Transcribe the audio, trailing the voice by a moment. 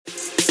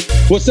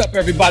What's up,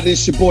 everybody?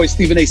 It's your boy,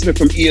 Stephen A. Smith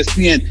from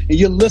ESPN, and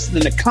you're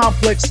listening to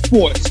Complex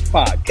Sports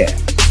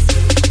Podcast.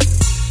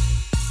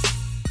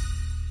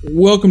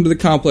 Welcome to the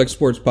Complex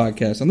Sports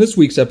Podcast. On this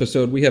week's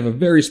episode, we have a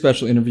very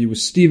special interview with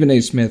Stephen A.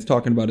 Smith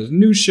talking about his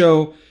new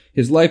show,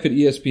 his life at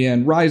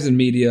ESPN, Rise in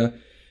Media,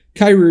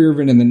 Kyrie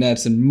Irving and the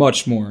Nets, and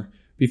much more.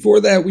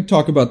 Before that, we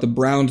talk about the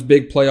Browns'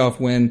 big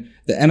playoff win,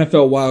 the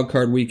NFL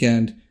wildcard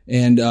weekend,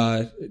 and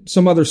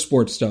some other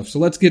sports stuff. So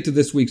let's get to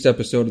this week's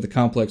episode of the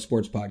Complex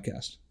Sports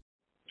Podcast.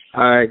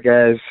 All right,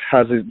 guys.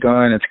 How's it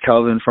going? It's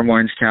Kelvin from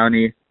Orange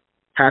County.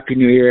 Happy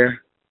New Year.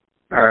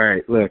 All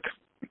right, look.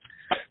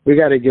 We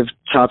got to give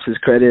Chops his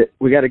credit.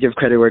 We got to give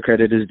credit where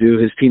credit is due.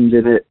 His team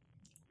did it.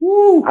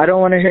 Woo! I don't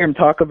want to hear him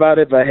talk about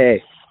it, but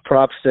hey,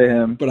 props to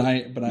him. But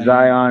I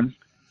Zion,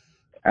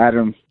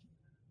 Adam,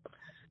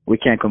 we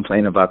can't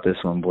complain about this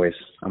one, boys.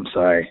 I'm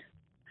sorry.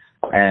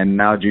 And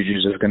now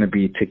Juju's just going to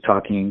be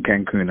TikToking in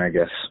Cancun, I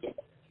guess.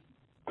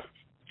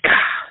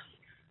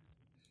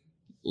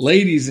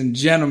 Ladies and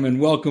gentlemen,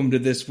 welcome to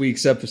this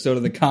week's episode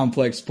of the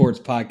Complex Sports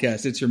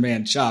Podcast. It's your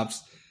man,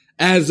 Chops.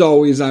 As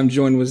always, I'm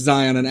joined with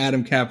Zion and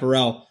Adam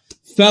Caparel.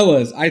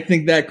 Fellas, I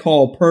think that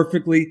call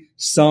perfectly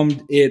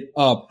summed it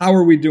up. How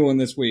are we doing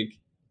this week?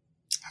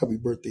 Happy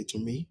birthday to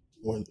me.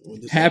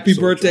 Happy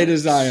birthday to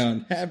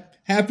Zion.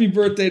 Happy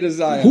birthday to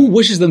Zion. Who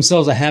wishes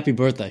themselves a happy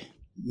birthday?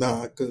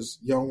 Nah, because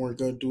y'all weren't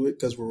going to do it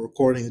because we're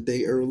recording a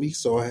day early,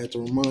 so I had to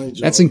remind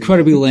you. That's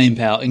incredibly lame,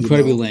 pal.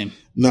 Incredibly lame.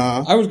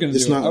 Nah. I was going to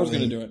do it. I was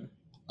going to do it.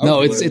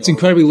 No, it's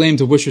incredibly lame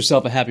to wish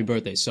yourself a happy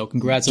birthday. So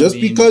congrats on just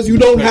being because you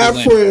don't have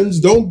lame.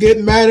 friends, don't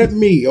get mad at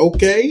me,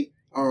 okay?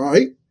 All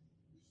right.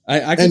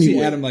 I could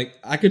see Adam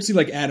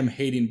Adam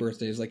hating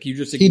birthdays. Like you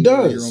just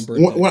ignore your own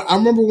birthday. When I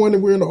remember when we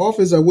were in the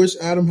office, I wished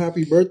Adam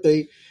happy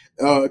birthday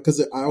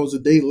because I was a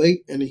day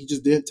late and he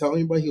just didn't tell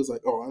anybody. He was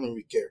like, "Oh, I don't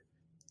really care."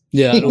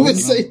 Yeah, I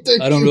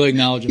don't really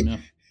acknowledge him. Yeah.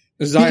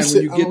 Zion,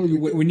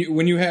 when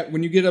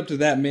you get up to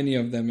that many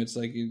of them, it's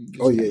like you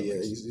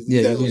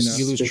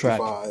lose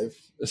track.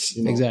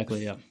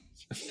 Exactly, yeah.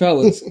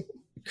 Fellas,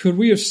 could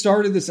we have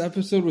started this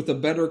episode with a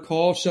better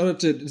call? Shout out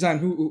to Zion.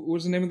 Who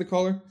was the name of the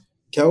caller?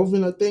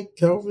 Kelvin, I think.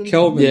 Kelvin.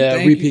 Yeah,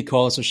 repeat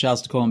caller. So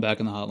shouts to calling back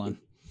on the hotline.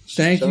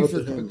 Thank you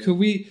for. Could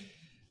we,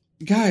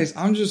 guys?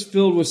 I'm just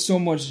filled with so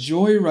much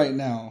joy right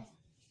now.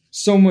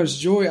 So much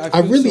joy.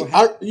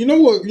 You know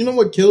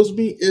what kills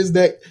me is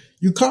that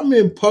you come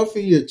in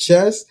puffing your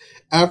chest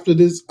after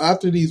these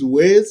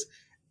wins,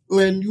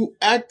 when you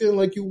acting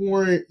like you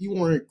weren't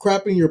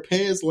crapping your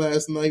pants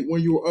last night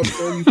when you were up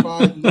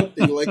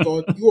 35-0, like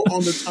you were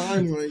on the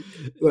timeline,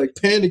 like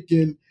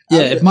panicking.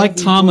 Yeah, if Mike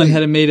Tomlin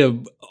had made a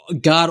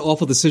god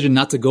awful decision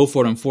not to go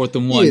for it on 4th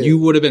and 1, you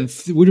would have been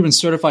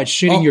certified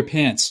shitting your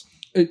pants.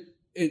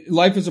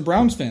 Life as a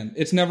Browns fan,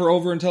 it's never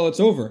over until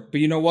it's over.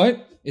 But you know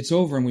what? It's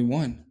over and we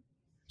won.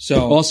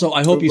 So also,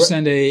 I hope you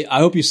send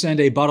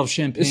a bottle of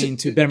champagne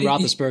to Ben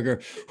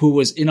Roethlisberger, who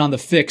was in on the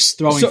fix,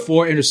 throwing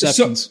 4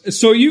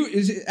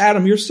 interceptions.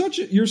 Adam,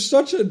 you're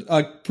such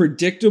a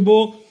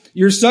predictable.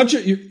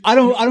 I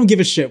don't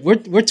give a shit.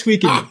 We're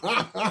tweaking you.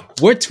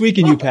 We're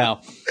tweaking you,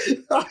 pal.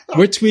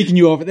 We're tweaking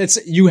you over.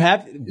 You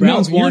have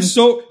Browns won.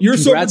 You're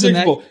so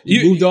predictable.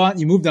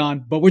 You moved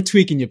on, but we're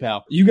tweaking you,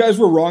 pal. You guys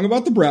were wrong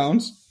about the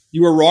Browns.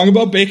 You were wrong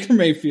about Baker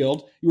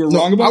Mayfield. You were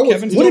wrong about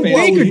Kevin Stefanski. What did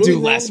Baker do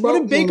last? What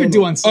did Baker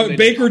do on Sunday?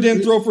 Baker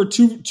didn't throw for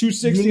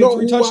 260 and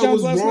 3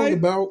 touchdowns last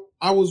night.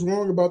 I was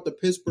wrong about the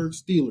Pittsburgh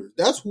Steelers.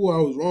 That's who I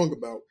was wrong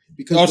about.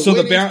 Because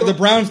the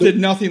Browns did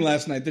nothing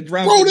last night. The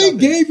Browns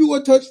gave you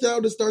a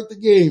touchdown to start the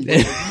game.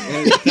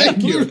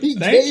 Thank you.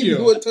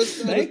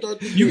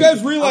 You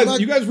guys realize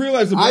the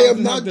Browns I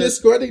am not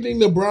discrediting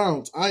the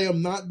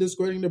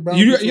Browns.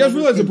 You guys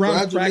realize the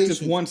Browns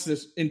practiced once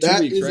in 2 weeks, right?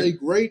 That is a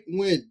great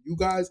win. You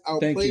guys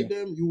outplayed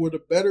them. You were the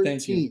better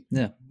team.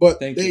 Yeah. But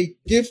they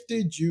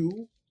gifted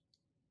you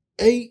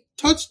a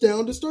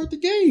touchdown to start the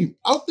game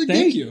out the gate.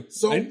 Thank you.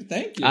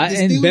 Thank you.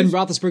 And Ben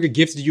Roethlisberger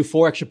gifted you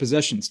 4 extra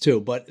possessions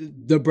too. But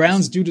the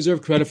Browns do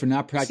deserve credit for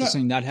not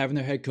practicing, not having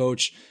their head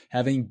coach,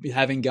 having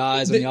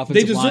guys on the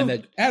offensive line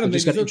that they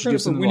deserve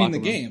credit for winning the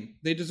game.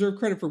 They deserve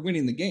credit for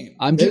winning the game.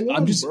 I'm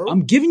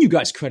giving you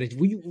guys credit.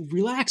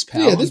 Relax,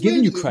 pal. I'm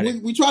giving you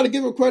credit. We try to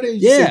give him credit.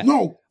 And you say,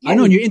 no. I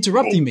know, and you're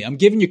interrupting me. I'm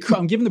giving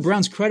the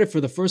Browns credit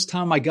for the first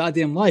time in my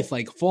goddamn life.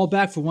 Like, fall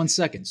back for 1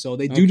 second. So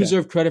they do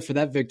deserve credit for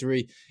that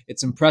victory.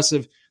 It's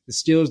impressive. The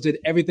Steelers did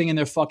everything in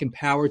their fucking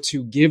power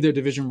to give their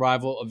division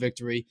rival a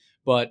victory.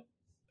 But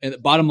the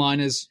bottom line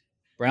is,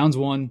 Browns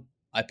won.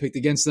 I picked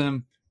against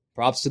them.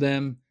 Props to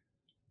them.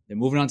 They're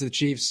moving on to the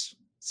Chiefs.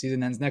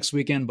 Season ends next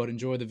weekend, but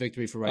enjoy the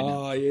victory for right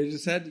now. Oh, you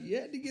had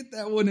to get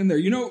that one in there.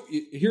 You know,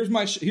 here's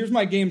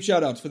my game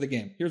shout-outs for the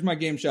game. Here's my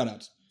game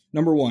shout-outs.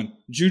 Number 1,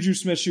 Juju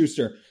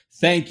Smith-Schuster.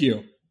 Thank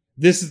you.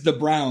 This is the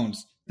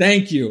Browns.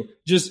 Thank you.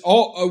 Just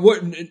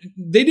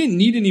they didn't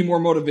need any more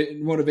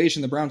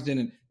motivation. The Browns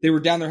didn't. They were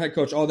down their head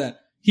coach, all that.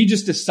 He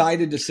just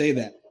decided to say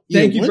that.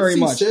 Thank you very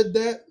much. He said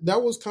that.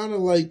 That was kind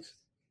of like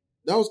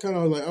I was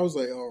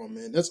like, oh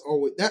man,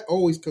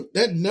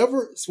 that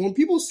never. When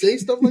people say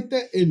stuff like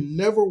that, it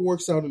never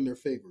works out in their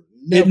favor.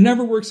 It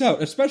never works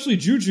out, especially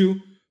Juju,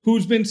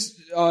 who's been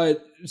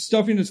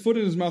stuffing his foot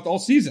in his mouth all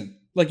season.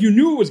 Like, you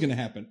knew it was going to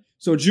happen.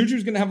 So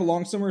Juju's going to have a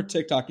long summer of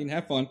TikToking.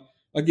 Have fun.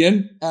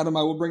 Again, Adam,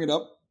 I will bring it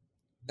up.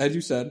 As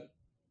you said,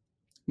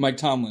 Mike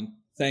Tomlin,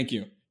 thank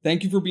you.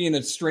 Thank you for being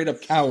a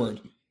straight-up coward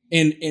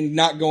and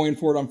not going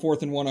for it on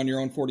 4th and 1 on your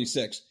own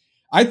 46.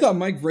 I thought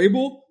Mike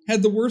Vrabel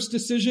had the worst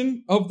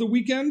decision of the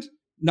weekend,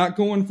 not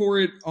going for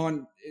it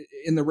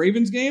in the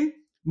Ravens game.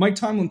 Mike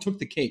Tomlin took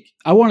the cake.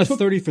 I wanted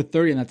 30 for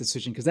 30 in that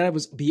decision because that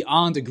was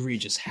beyond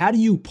egregious. How do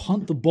you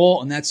punt the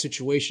ball in that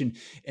situation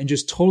and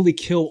just totally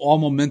kill all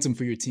momentum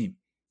for your team?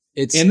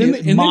 It's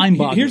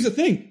mind-boggling. Here's the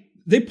thing.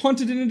 They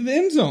punted it into the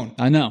end zone.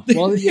 I know.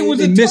 Well, it was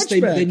a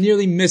touchback. They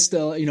nearly missed,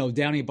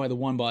 Downing it by the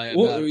one by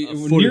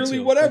nearly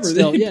whatever.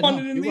 Still, they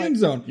punted it into the end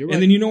zone. Right.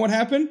 And then you know what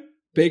happened?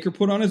 Baker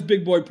put on his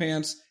big boy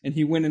pants and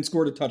he went and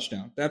scored a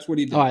touchdown. That's what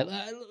he did. All right.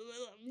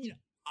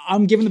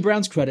 I'm giving the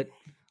Browns credit.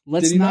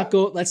 Let's not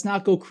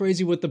go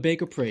crazy with the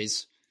Baker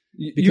praise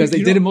because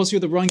they did it mostly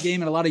with the run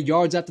game and a lot of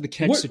yards after the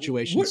catch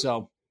situation.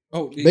 So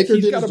Baker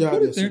did his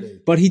job yesterday.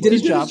 But he did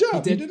his job.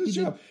 He did his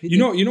job. You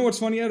know what's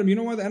funny, Adam? You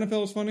know why the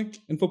NFL is funny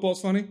and football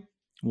is funny?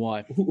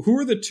 Why? Who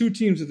are the two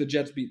teams that the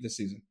Jets beat this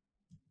season?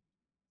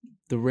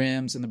 The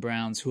Rams and the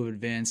Browns, who have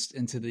advanced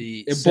into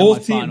the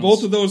semifinals.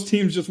 Both of those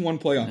teams just won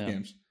playoff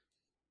games.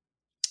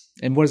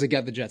 And what does it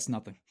get the Jets?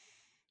 Nothing.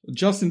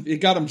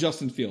 It got him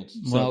Justin Fields.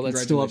 So well,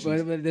 that's still up.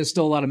 There's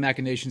still a lot of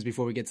machinations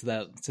before we get to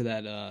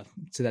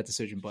that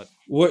decision. But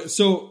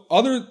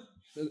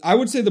I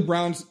would say the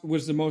Browns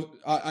was the most.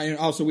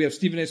 Also, we have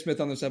Stephen A. Smith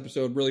on this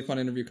episode. Really fun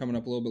interview coming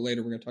up a little bit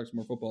later. We're going to talk some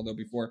more football though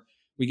before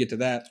we get to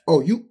that. Oh,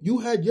 you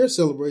had your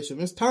celebration.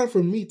 It's time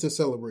for me to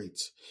celebrate.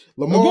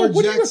 Lamar Jackson,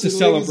 what do you have to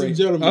celebrate? Ladies and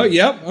gentlemen. Oh,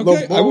 yep.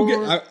 Okay,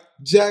 Lamar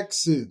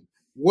Jackson.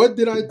 What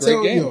did I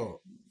tell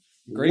y'all?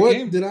 Great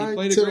game. What did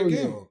I tell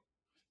y'all?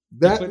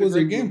 That was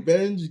a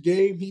revenge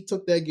game. He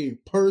took that game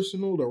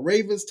personal. The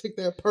Ravens took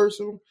that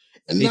personal.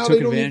 And now they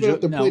don't even have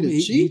to play the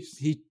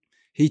Chiefs.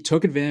 He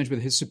took advantage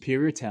with his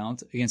superior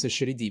talent against a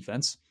shitty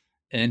defense,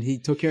 and he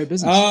took care of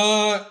business.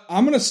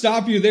 I'm going to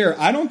stop you there.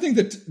 I don't think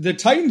that the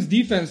Titans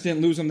defense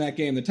didn't lose him that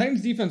game. The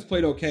Titans defense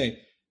played okay.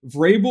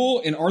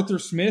 Vrabel and Arthur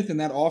Smith in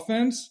that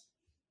offense,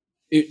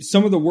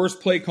 some of the worst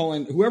play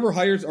calling. Whoever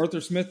hires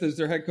Arthur Smith as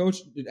their head coach,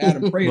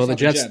 Adam praise. Well, the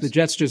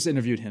Jets just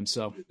interviewed him,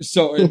 so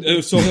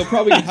he'll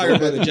probably get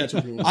hired by the Jets.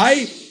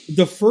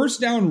 The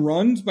first down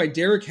runs by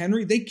Derrick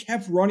Henry, they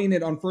kept running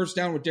it on first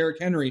down with Derrick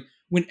Henry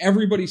when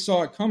everybody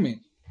saw it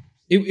coming.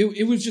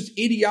 It was just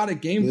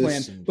idiotic game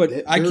plan. But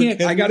I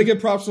got to give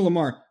props to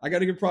Lamar.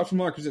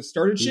 Because it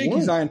started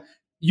shaky. Zion,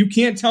 you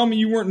can't tell me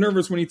you weren't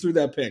nervous when he threw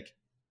that pick.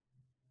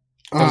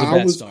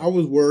 I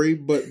was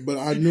worried, but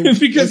I knew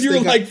because you were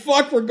like,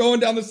 "Fuck, we're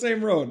going down the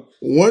same road."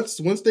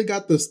 Once they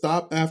got the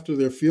stop after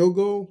their field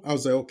goal, I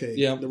was like, "Okay,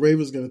 the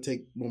Ravens going to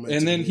take momentum."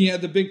 And then he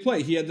had the big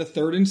play. He had the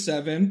 3rd and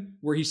 7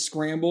 where he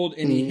scrambled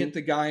and he hit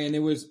the guy, and it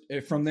was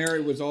from there.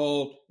 It was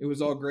all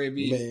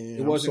gravy. Man,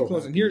 it wasn't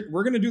close. And here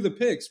we're going to do the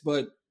picks,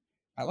 but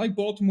I like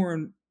Baltimore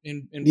in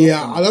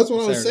yeah, that's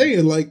what I was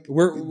saying. Like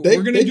we're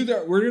going to do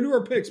that. We're going to do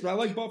our picks, but I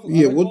like Buffalo.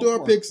 Yeah, we'll do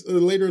our picks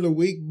later in the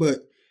week, but.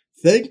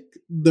 Thank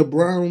the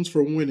Browns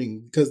for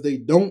winning because they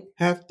don't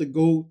have to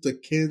go to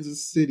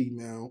Kansas City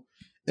now.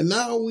 And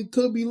now we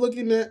could be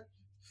looking at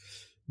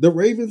the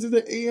Ravens in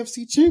the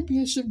AFC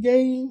Championship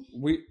game.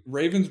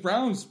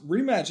 Ravens-Browns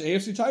rematch,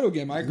 AFC title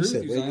game. I agree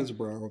with you,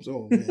 Ravens-Browns.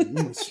 Oh,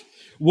 man.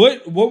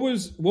 What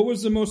was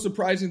the most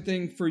surprising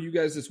thing for you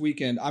guys this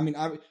weekend? I mean,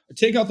 I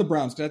take out the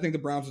Browns because I think the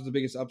Browns was the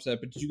biggest upset.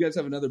 But did you guys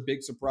have another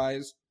big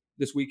surprise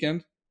this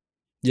weekend?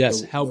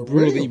 Yes, how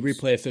brutal the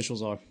replay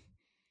officials are.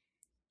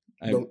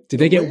 Did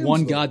they get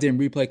one goddamn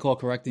replay call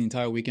correct the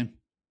entire weekend?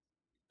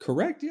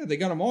 Correct, yeah, they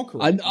got them all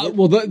correct.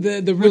 Well,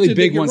 the really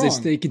big ones,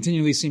 they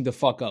continually seem to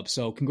fuck up.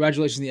 So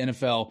congratulations to the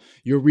NFL.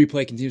 Your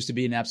replay continues to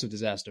be an absolute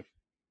disaster.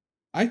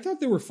 I thought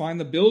they were fine.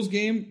 The Bills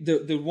game,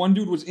 the one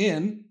dude was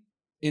in,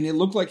 and it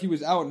looked like he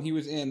was out, and he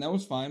was in. That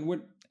was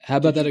fine. How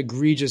about that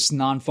egregious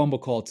non-fumble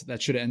call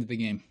that should have ended the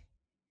game?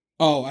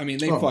 Oh, I mean,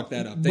 they fucked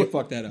that up.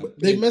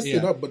 They messed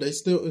it up, but it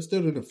still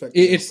didn't affect it.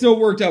 It still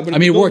worked out. But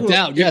it worked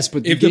out, yes.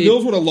 But if the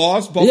Bills would have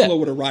lost, Buffalo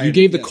would have rioted.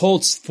 You gave the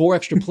Colts 4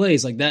 extra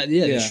plays like that.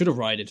 Yeah, they should have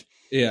rioted.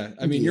 Yeah,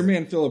 I mean, your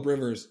man Phillip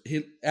Rivers,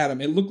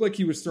 Adam, it looked like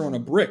he was throwing a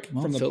brick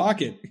from the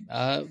pocket.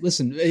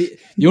 Listen,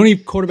 the only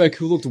quarterback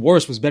who looked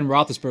worse was Ben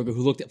Roethlisberger,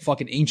 who looked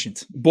fucking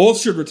ancient.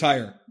 Both should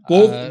retire.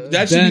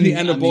 That should be the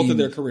end of both of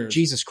their careers.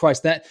 Jesus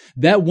Christ,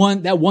 that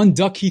one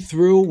duck he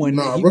threw when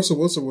Russell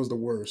Wilson was the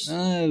worst.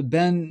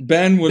 Ben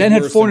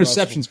had 4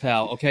 interceptions,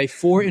 pal. Okay,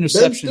 4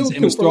 interceptions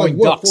and was throwing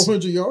ducks.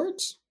 400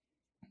 yards.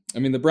 I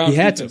mean, the Browns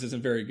defense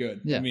isn't very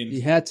good. Yeah, I mean,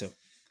 he had to.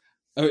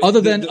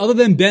 Other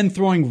than Ben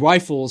throwing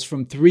rifles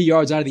from 3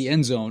 yards out of the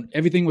end zone,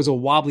 everything was a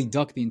wobbly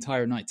duck the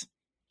entire night.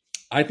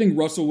 I think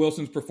Russell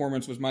Wilson's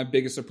performance was my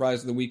biggest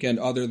surprise of the weekend,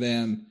 other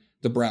than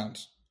the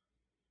Browns.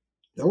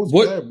 That was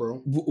bad, bro.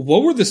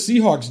 What were the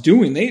Seahawks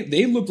doing?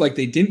 They looked like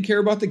they didn't care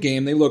about the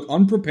game. They looked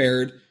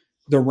unprepared.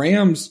 The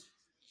Rams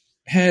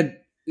had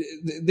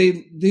they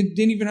didn't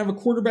even have a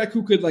quarterback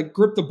who could like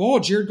grip the ball.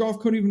 Jared Goff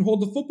couldn't even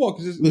hold the football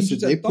because he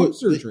just had thumb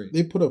surgery.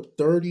 They put up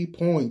 30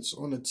 points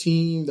on a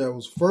team that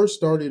was first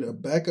started a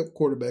backup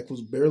quarterback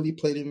who's barely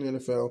played in the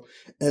NFL,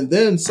 and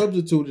then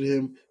substituted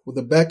him with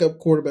a backup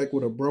quarterback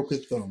with a broken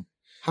thumb.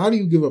 How do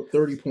you give up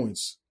 30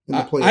 points in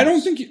the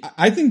playoffs?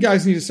 I think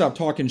guys need to stop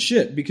talking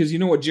shit, because you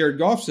know what Jared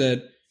Goff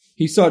said?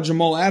 He saw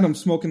Jamal Adams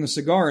smoking the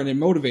cigar and it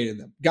motivated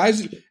them.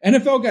 Guys,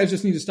 NFL guys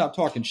just need to stop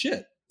talking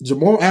shit.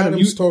 Jamal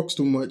Adams talks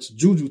too much.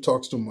 Juju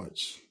talks too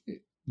much.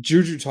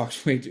 Juju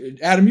talks way too.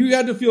 Adam, you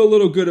had to feel a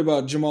little good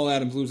about Jamal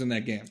Adams losing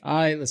that game.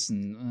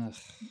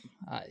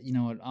 You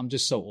know what? I'm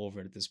just so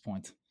over it at this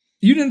point.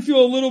 You didn't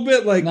feel a little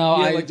bit like,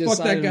 fuck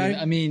that guy?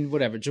 I mean,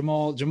 whatever.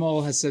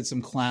 Jamal has said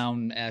some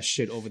clown ass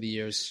shit over the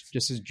years,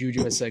 just as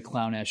Juju has said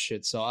clown ass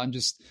shit. So I'm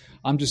just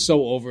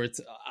so over it.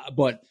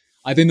 But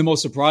I think the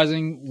most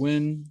surprising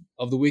win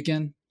of the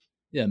weekend,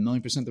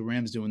 1,000,000% the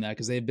Rams doing that,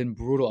 because they've been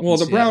brutal. Well,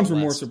 the Browns were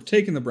more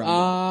taking the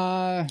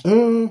Browns.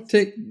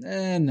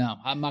 No,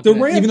 I'm not.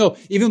 Even though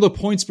the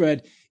point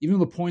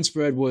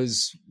spread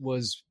was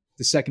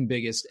the second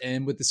biggest,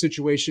 and with the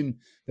situation,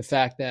 the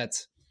fact that.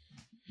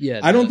 Yeah,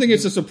 I don't think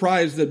it's a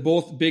surprise that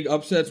both big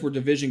upsets were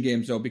division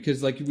games, though,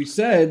 because like we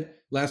said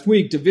last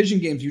week, division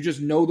games, you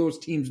just know those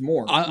teams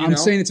more. I'm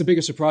saying it's a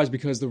bigger surprise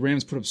because the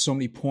Rams put up so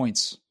many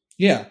points.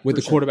 Yeah, with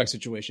the quarterback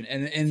situation,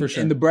 and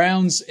the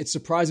Browns, it's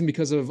surprising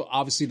because of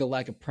obviously the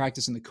lack of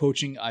practice and the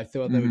coaching. I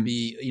thought that would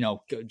be,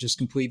 just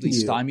completely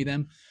stymie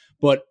them.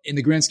 But in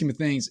the grand scheme of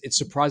things, it's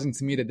surprising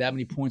to me that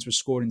many points were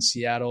scored in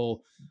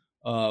Seattle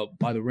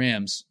by the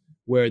Rams,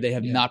 where they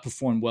have not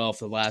performed well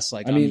for the last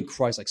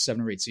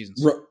 7 or 8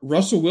 seasons.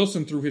 Russell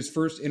Wilson threw his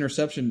first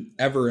interception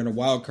ever in a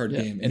wild card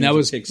game, and that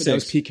was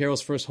Pete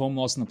Carroll's first home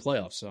loss in the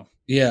playoffs. So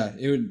yeah,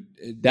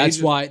 that's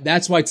why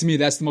to me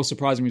that's the most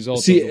surprising result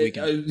of the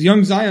weekend.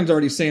 Young Zion's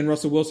already saying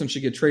Russell Wilson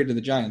should get traded to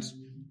the Giants.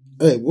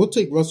 Hey, we'll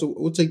take Russell.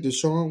 We'll take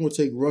Deshaun. We'll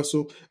take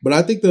Russell. But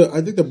I think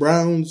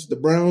the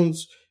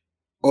Browns,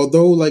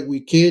 although like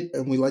we kid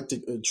and we like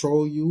to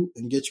troll you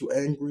and get you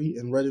angry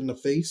and red in the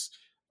face.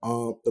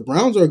 The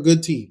Browns are a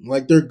good team.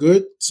 Like, they're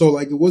good. So,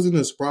 like, it wasn't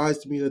a surprise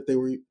to me that they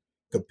were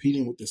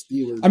competing with the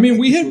Steelers. I mean,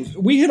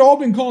 we had all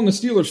been calling the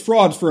Steelers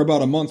frauds for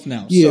about a month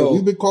now. Yeah, so.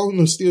 We've been calling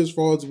the Steelers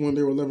frauds when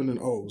they were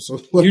 11-0. So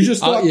you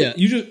just thought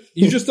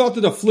you just thought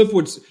that a flip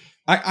would.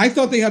 I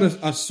thought they had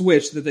a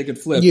switch that they could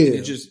flip. Yeah, and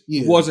it just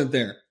wasn't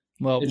there.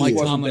 Well, Mike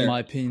Tomlin, in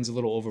my opinion, is a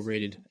little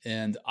overrated,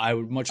 and I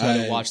would much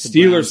rather watch the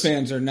Steelers Browns.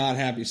 Fans are not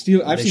happy. I've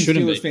seen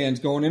Steelers fans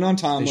going in on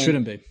Tomlin. They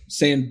shouldn't be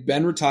saying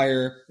Ben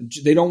retire.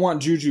 They don't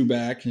want Juju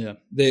back. Yeah,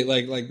 they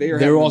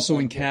They're also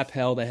in cap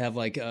hell. They have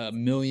like $1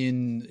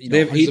 million.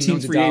 They have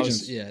 18 free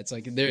agents. Yeah, it's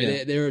like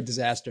they're a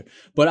disaster.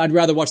 But I'd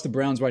rather watch the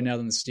Browns right now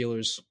than the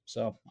Steelers.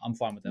 So I'm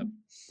fine with that.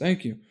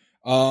 Thank you.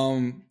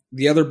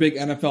 The other big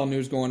NFL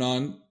news going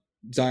on,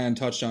 Zion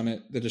touched on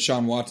it. The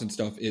Deshaun Watson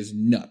stuff is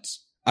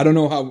nuts. I don't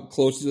know how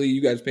closely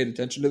you guys paid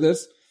attention to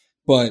this,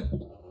 but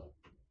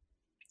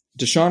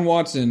Deshaun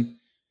Watson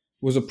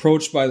was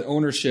approached by the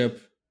ownership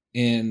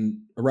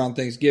around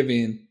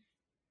Thanksgiving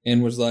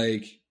and was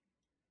like,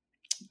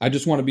 I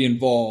just want to be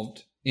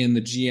involved in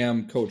the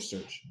GM coach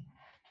search.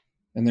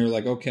 And they were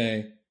like,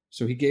 okay.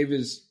 So he gave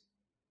his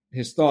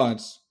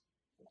thoughts,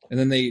 and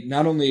then they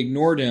not only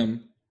ignored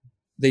him,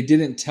 they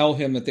didn't tell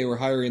him that they were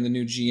hiring the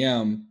new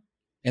GM,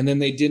 and then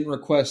they didn't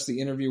request the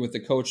interview with the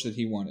coach that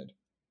he wanted.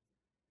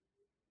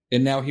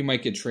 And now he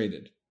might get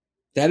traded.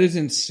 That is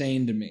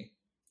insane to me.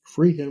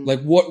 Free him.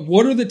 Like,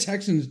 what are the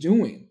Texans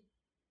doing?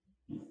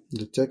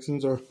 The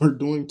Texans are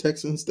doing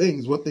Texans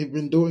things, what they've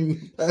been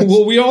doing.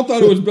 Well, we all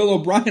thought it was Bill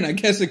O'Brien. I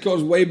guess it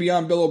goes way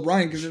beyond Bill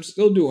O'Brien because they're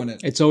still doing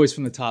it. It's always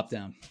from the top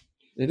down.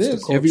 It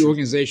is. Every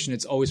organization,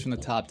 it's always from the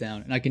top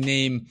down. And I can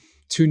name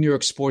 2 New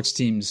York sports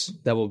teams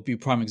that will be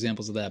prime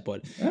examles of that,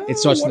 but it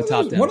starts from the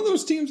top down. One of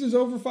those teams is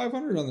over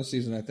 500 on the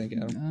season, I think,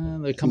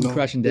 Adam. They're coming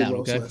crashing down,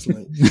 okay?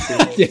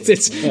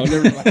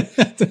 Never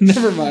mind.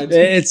 Never mind.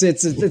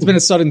 It's been a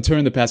sudden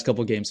turn the past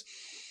couple of games.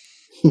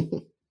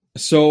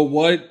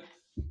 So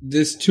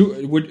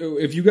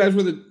if you guys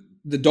were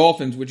the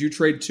Dolphins, would you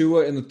trade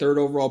Tua in the 3rd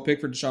overall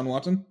pick for Deshaun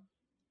Watson?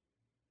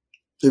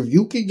 If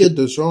you could get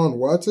Deshaun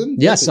Watson?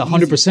 Yes,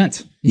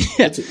 100%.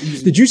 Yeah.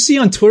 Did you see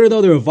on Twitter,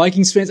 though, there were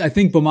Vikings fans? I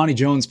think Bomani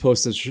Jones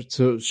posted,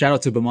 so shout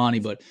out to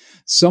Bomani, but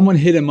someone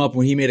hit him up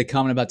when he made a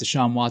comment about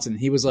Deshaun Watson.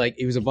 He was like,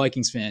 he was a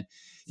Vikings fan.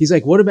 He's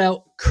like, what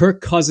about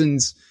Kirk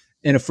Cousins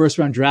in a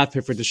 1st-round draft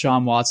pick for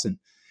Deshaun Watson?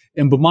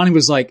 And Bomani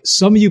was like,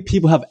 some of you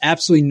people have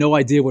absolutely no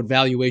idea what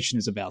valuation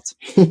is about.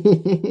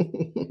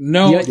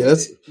 No,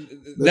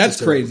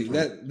 that's crazy.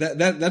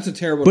 That's a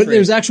terrible But trade.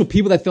 there's actual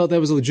people that felt that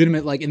was a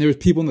legitimate, and there was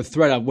people in the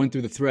thread, I went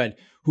through the thread,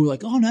 who were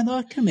like, oh, no,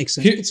 that kind of makes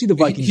sense. You can see the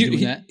Vikings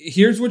doing that.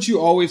 Here's what you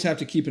always have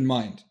to keep in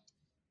mind.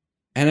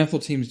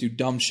 NFL teams do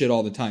dumb shit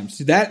all the time.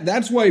 See,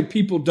 that's why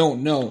people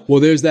don't know.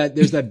 Well, there's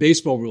that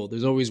baseball rule.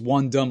 There's always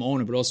one dumb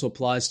owner, but it also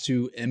applies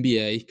to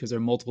NBA because there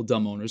are multiple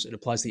dumb owners. It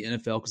applies to the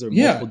NFL because there are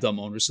multiple dumb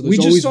owners. So there's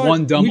always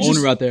one dumb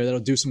owner out there that'll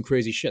do some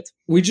crazy shit.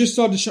 We just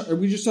saw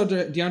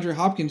DeAndre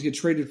Hopkins get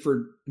traded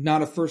for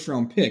not a first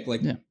round pick.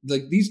 Like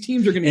these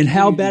teams are going to. And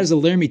how bad is the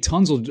Laramie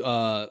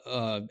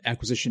Tunsil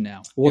acquisition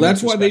now? Well,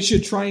 that's why they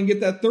should try and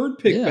get that third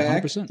pick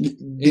back. 100%.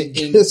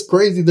 It's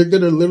crazy. They're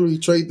going to literally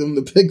trade them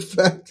the pick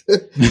back.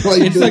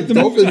 It's like the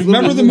movie.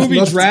 Remember the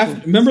movie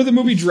Draft? Remember the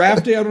movie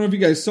Draft Day? I don't know if you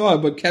guys saw it,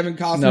 but Kevin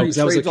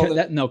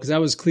Costner. No, because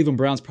that was Cleveland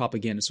Browns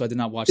propaganda, so I did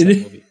not watch that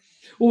movie.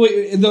 Well,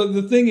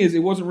 the thing is, it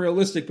wasn't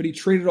realistic, but he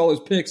traded all his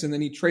picks and then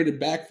he traded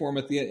back for him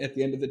at the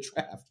end of the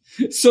draft.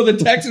 So the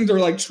Texans are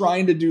like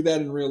trying to do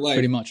that in real life.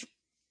 Pretty much.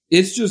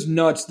 It's just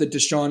nuts that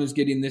Deshaun is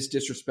getting this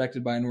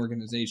disrespected by an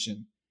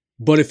organization.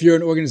 But if you're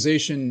an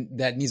organization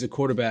that needs a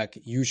quarterback,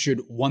 you should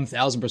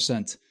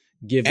 1,000%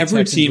 give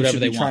every the team whatever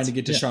should they be trying want. to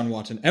get Deshaun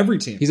Watson. Every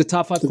team. He's a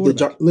top 5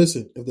 quarterback.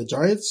 Listen, if the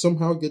Giants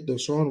somehow get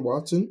Deshaun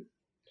Watson,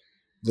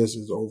 this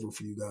is over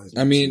for you guys.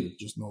 I mean,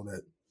 just know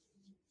that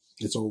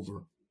it's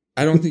over.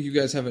 I don't think you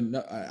guys have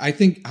enough. I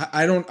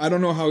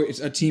don't know how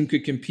a team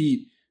could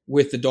compete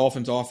with the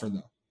Dolphins' offer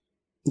though.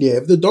 Yeah,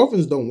 if the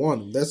Dolphins don't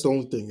want him, that's the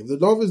only thing. If the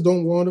Dolphins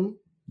don't want him,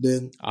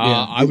 then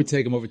I would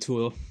take him over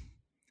Tua.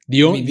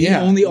 The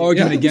only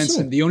argument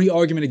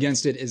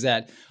against it is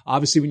that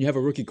obviously when you have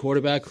a rookie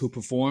quarterback who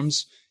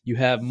performs, you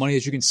have money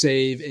that you can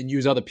save and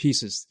use other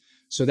pieces.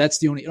 So that's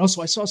the only. And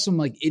also, I saw some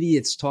like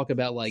idiots talk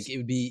about like it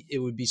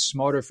would be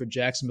smarter for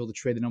Jacksonville to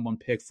trade the number 1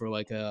 pick for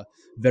like a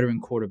veteran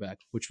quarterback,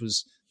 which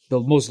was the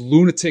most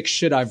lunatic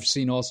shit I've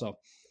seen. Also,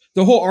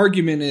 the whole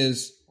argument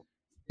is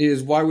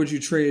why would you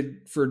trade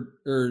for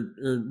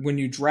or when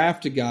you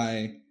draft a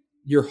guy,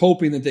 you're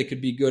hoping that they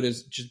could be good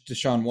as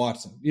Deshaun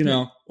Watson, you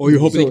know, or you're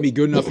hoping they can be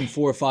good enough in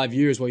 4 or 5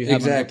 years while you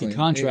have a rookie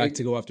contract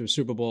to go after a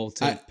Super Bowl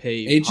to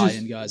pay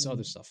high-end guys,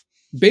 other stuff.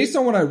 Based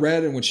on what I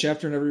read and what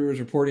Schefter and everyone was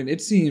reporting,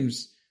 it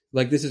seems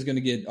like this is going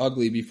to get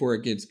ugly before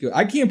it gets good.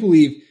 I can't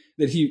believe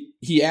that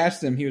he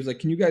asked them. He was like,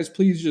 "Can you guys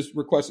please just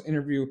request an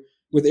interview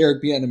with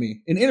Eric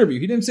Bieniemy?" An interview.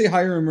 He didn't say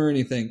hire him or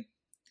anything,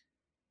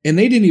 and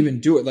they didn't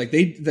even do it.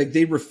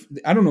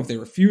 I don't know if they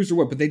refused or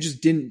what, but they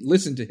just didn't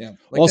listen to him.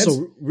 Like,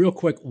 also, real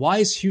quick, why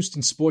is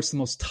Houston sports the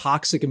most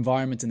toxic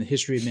environment in the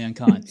history of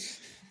mankind?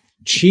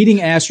 Cheating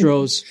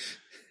Astros,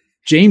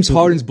 James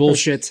Harden's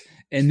bullshit.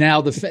 And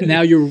now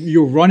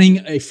you're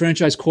running a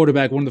franchise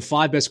quarterback, one of the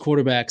 5 best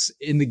quarterbacks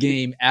in the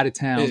game, out of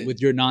town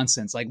with your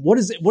nonsense. Like, what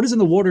is in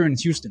the water in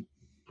Houston?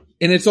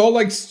 And it's all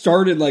like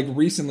started like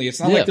recently. It's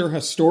not like they're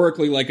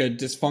historically like a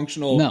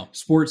dysfunctional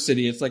sports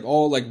city. It's like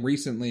all like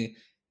recently.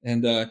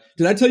 And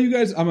did I tell you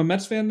guys I'm a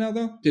Mets fan now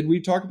though? Did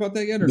we talk about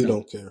that yet or no? We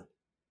don't care.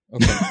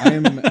 Okay,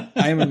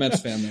 I am a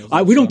Mets fan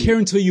though. We don't care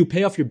until you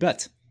pay off your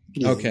bet.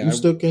 Yeah, okay, you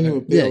still can't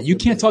even pay off you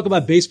can't talk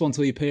about baseball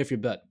until you pay off your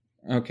bet.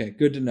 Okay,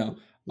 good to know.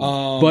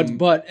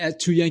 But as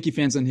 2 Yankee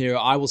fans in here,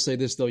 I will say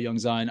this though, Young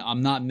Zion,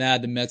 I'm not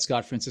mad the Mets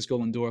got Francisco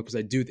Lindor because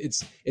I do.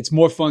 It's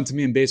more fun to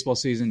me in baseball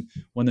season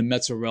when the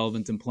Mets are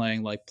relevant and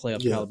playing like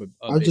playoff caliber.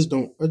 I just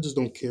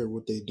don't care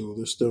what they do.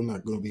 They're still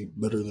not going to be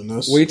better than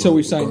us. Wait till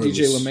we sign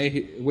DJ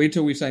LeMahieu. Wait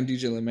till we sign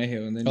DJ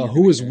LeMahieu, and then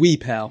who is we,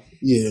 pal?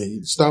 Yeah,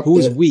 stop. Who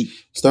is we?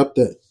 Stop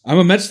that. I'm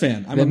a Mets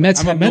fan. The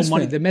Mets have no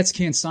money. The Mets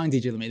can't sign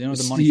DJ LeMahieu. They don't have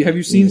the money. Have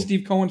you seen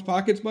Steve Cohen's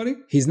pockets, buddy?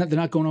 They're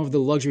not going over the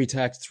luxury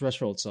tax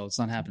threshold, so it's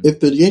not happening. If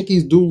the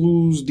Yankees do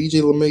lose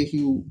DJ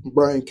LeMahieu,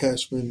 Brian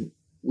Cashman,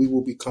 we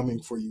will be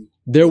coming for you.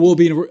 There will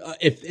be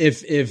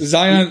if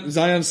Zion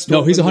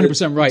no, he's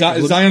 100% right.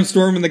 Zion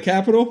storming the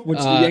Capitol, which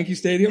is the Yankee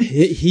Stadium.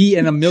 He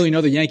and a million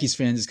other Yankees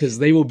fans, because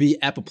they will be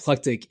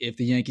apoplectic if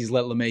the Yankees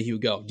let LeMahieu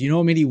go. Do you know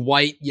how many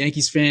white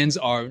Yankees fans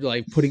are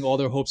like putting all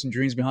their hopes and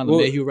dreams behind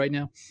LeMahieu right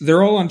now?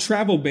 They're all on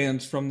travel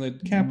bans from the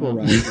Capitol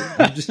riot.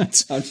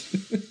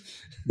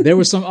 There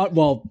was some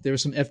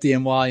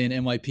FDNY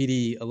and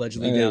NYPD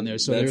allegedly down there,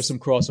 so there's some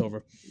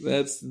crossover.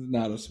 That's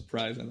not a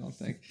surprise, I don't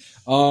think.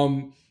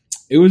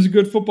 It was a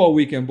good football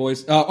weekend,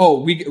 boys.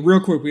 Real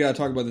quick, we got to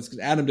talk about this because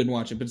Adam didn't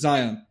watch it. But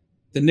Zion,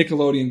 the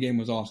Nickelodeon game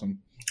was awesome.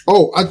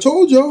 Oh, I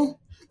told y'all.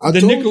 We're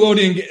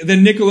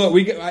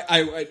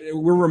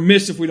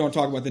remiss if we don't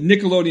talk about the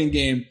Nickelodeon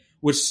game.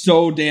 Was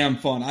so damn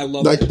fun. I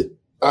love it.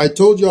 I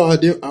told y'all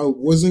I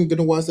wasn't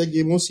gonna watch that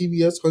game on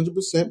CBS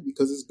 100%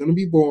 because it's gonna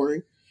be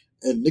boring.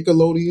 And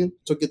Nickelodeon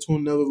took it to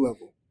another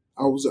level.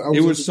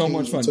 It was so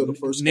much fun. The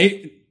first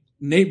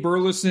Nate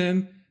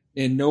Burleson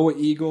and Noah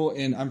Eagle,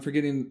 and I'm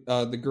forgetting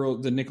the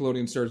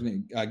Nickelodeon star's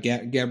name,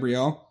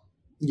 Gabrielle.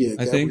 Yeah,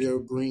 I Gabrielle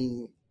think.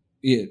 Green.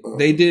 Yeah,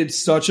 they did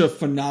such a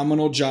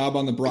phenomenal job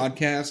on the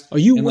broadcast. Are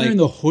you wearing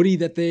the hoodie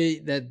that the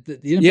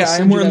NFL Yeah,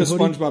 I'm wearing the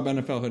hoodie?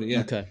 SpongeBob NFL hoodie.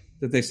 Yeah, okay,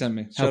 that they sent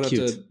me. How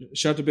cute.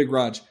 Shout out to Big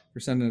Raj for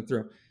sending it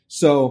through.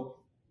 So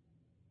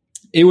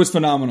it was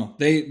phenomenal.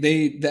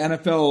 The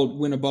NFL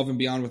went above and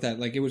beyond with that.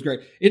 Like, it was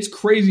great. It's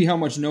crazy how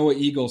much Noah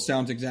Eagle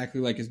sounds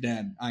exactly like his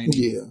dad.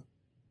 Yeah.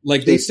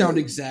 Like, they sound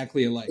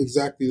exactly alike.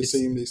 Exactly the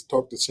same. They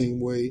talk the same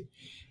way.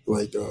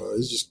 Like,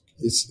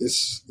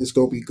 it's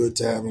going to be good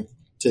to have him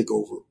take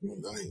over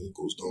when the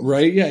Eagles don't.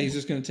 Right? Yeah, he's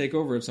just going to take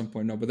over at some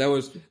point. No, but that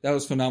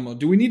was phenomenal.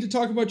 Do we need to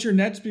talk about your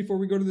Nets before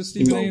we go to the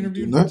Stephen A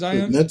interview with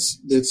Zion? Nets,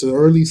 it's an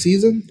early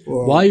season.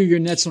 Why are your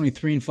Nets only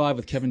 3-5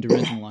 with Kevin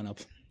Durant in the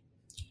lineup?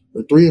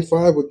 They're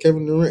 3-5 with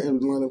Kevin Durant in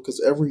the lineup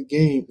because every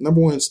game,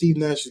 number one, Steve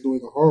Nash is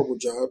doing a horrible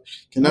job.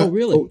 Cannot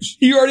really? coach.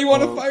 You already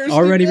want to fire Steve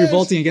Already Nash?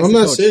 revolting against I'm the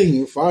not coach. saying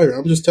you fire.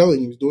 I'm just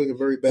telling you he's doing a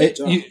very bad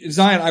job.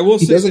 Zion, I will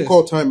He say doesn't this.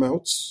 call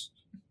timeouts.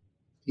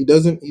 He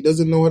doesn't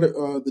know how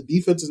to. The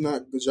defense is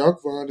not.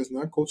 Jacques Vaughn is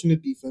not coaching the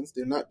defense.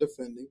 They're not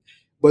defending.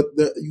 But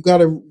you got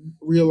to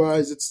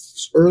realize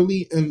it's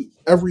early, and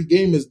every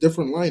game is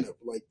different lineup.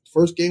 Like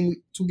first game,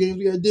 2 games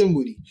we had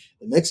Dinwiddie.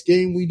 The next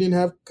game we didn't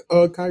have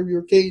Kyrie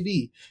or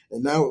KD,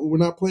 and now we're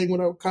not playing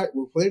without Kyrie.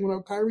 We're playing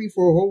without Kyrie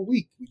for a whole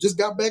week. We just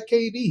got back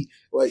KD.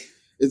 Like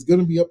it's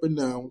gonna be up and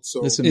down.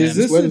 So Listen, Is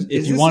man, this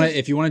if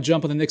you want to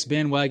jump on the Knicks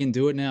bandwagon,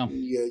 do it now.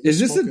 yeah, Is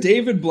this a smoking.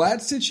 David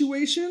Blatt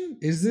situation?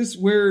 Is this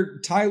where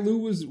Ty Lue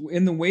was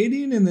in the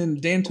waiting and then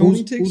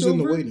D'Antoni takes who's over? in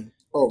the waiting?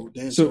 Oh,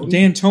 Dan. So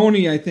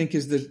D'Antoni, I think,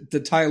 is the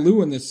Ty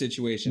Lue in this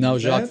situation. No,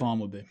 Is Jacques that- Vaughn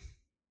would be.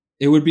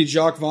 It would be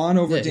Jacques Vaughn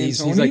over Yeah,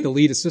 D'Antoni. he's like the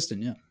lead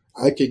assistant. Yeah.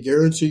 I can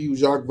guarantee you,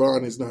 Jacques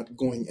Vaughn is not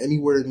going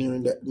anywhere near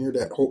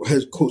that whole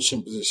head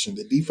coaching position.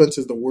 The defense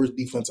is the worst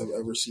defense I've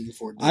ever seen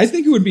for. I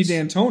think it would be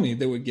D'Antoni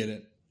that would get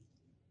it.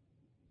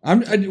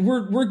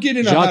 We're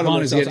getting ahead Jacques of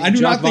Vaughn is ourselves. getting, I do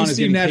Jacques not Vaughn think is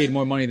Steve getting Nash. paid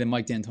more money than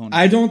Mike D'Antoni.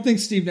 I don't think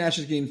Steve Nash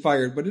is getting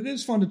fired, but it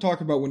is fun to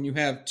talk about when you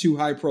have 2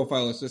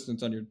 high-profile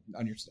assistants on your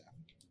staff.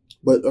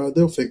 But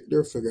they'll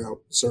figure out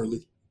it's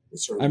early.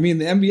 I mean,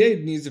 the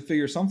NBA needs to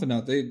figure something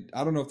out.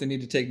 I don't know if they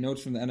need to take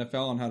notes from the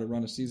NFL on how to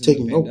run a season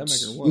taking in the pandemic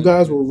notes. or what. You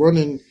guys were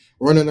running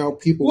out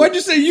people. Why'd you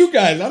say you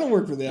guys? I don't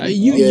work for the NFL.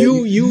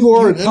 you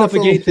are an NFL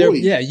propagate their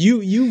employee.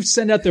 you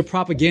send out their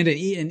propaganda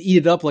and eat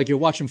it up like you're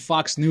watching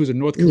Fox News or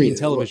North Korean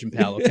television,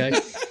 pal. Okay.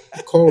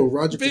 Call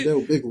Roger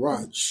Goodell Big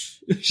Raj.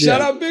 Shout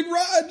out Big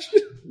Raj.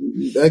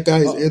 That guy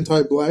is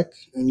anti-black,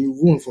 and you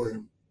ruin for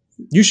him.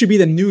 You should be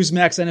the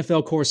Newsmax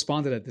NFL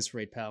correspondent at this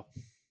rate, pal.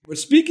 But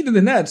speaking of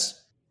the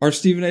Nets, our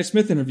Stephen A.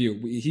 Smith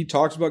interview, he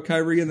talks about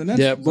Kyrie and the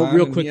Nets. Yeah, but Zion,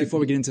 real and quick he had- before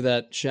we get into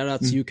that, shout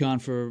out to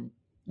UConn for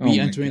Oh my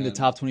re-entering the God.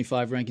 top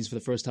 25 rankings for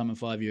the first time in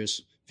 5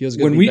 years. Feels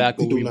good When to we- be back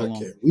We where we do not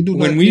belong. care. We do not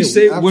when we care.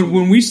 say absolutely-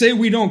 when we say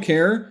we don't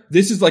care,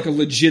 this is like a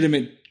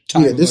legitimate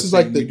time. yeah, of this us is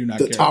like saying the we do not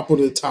the care. top of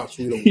the tops.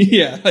 We don't care.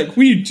 Yeah, like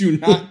we do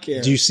not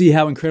care. Do you see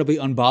how incredibly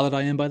unbothered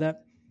I am by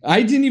that?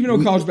 I didn't even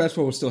know college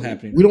basketball was still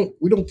happening. We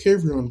don't care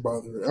if you're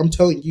unbothered. I'm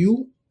telling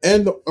you,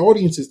 and the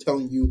audience is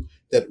telling you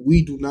that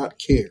we do not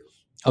care.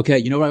 Okay,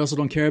 you know what I also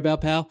don't care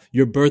about, pal?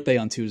 Your birthday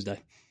on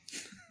Tuesday.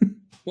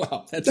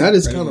 Wow, That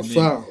is kind of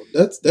foul.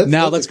 That's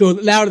Now that's let's go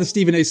now to the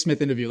Stephen A.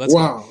 Smith interview. Let's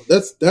wow,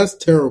 that's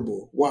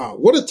terrible. Wow,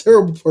 what a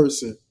terrible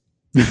person.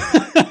 go.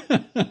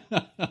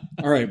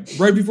 All right,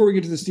 right before we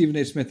get to the Stephen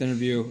A. Smith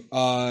interview,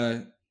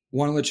 want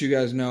to let you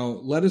guys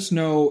know. Let us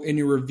know in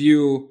your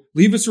review.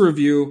 Leave us a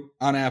review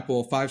on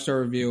Apple,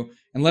 5-star review,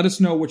 and let us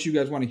know what you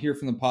guys want to hear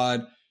from the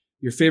pod.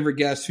 Your favorite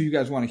guests, who you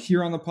guys want to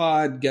hear on the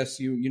pod, guests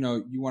you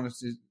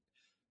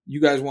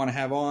guys want to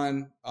have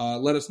on.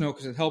 Let us know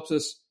because it helps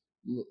us.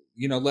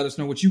 Let us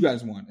know what you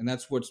guys want, and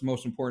that's what's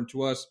most important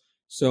to us.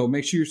 So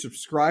make sure you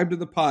subscribe to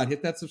the pod.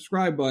 Hit that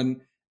subscribe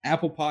button.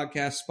 Apple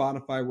Podcasts,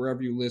 Spotify,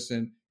 wherever you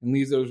listen, and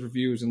leave those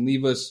reviews and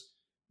leave us,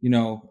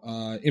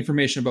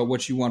 information about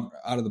what you want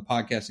out of the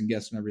podcast and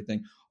guests and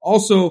everything.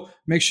 Also,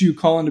 make sure you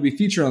call in to be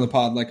featured on the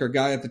pod, like our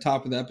guy at the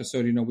top of the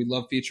episode. We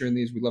love featuring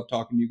these. We love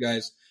talking to you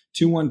guys.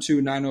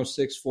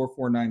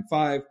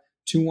 212-906-4495,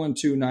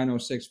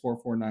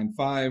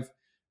 212-906-4495.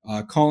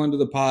 Call into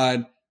the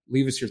pod.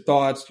 Leave us your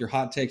thoughts, your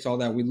hot takes, all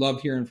that. We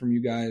love hearing from you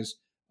guys.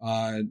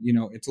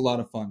 It's a lot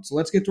of fun. So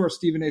let's get to our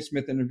Stephen A.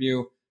 Smith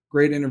interview.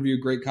 Great interview,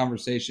 great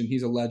conversation.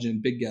 He's a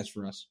legend, big guest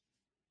for us.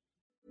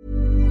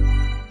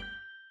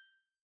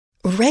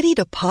 Ready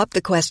to pop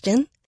the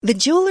question? The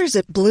jewelers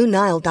at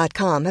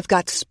BlueNile.com have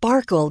got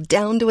sparkle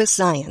down to a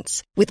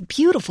science with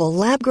beautiful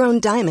lab-grown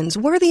diamonds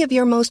worthy of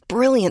your most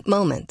brilliant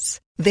moments.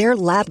 Their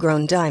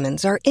lab-grown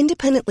diamonds are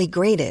independently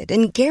graded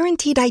and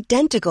guaranteed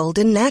identical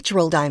to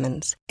natural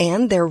diamonds,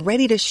 and they're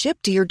ready to ship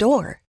to your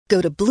door.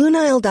 Go to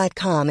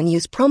BlueNile.com and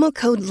use promo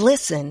code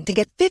LISTEN to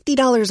get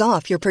 $50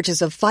 off your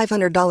purchase of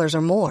 $500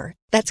 or more.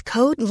 That's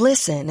code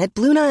LISTEN at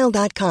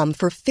BlueNile.com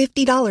for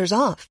 $50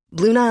 off.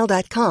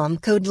 BlueNile.com,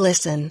 code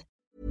LISTEN.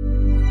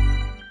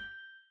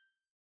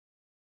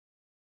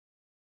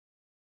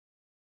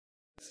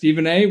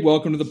 Stephen A.,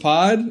 welcome to the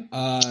pod.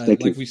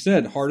 Thank you. We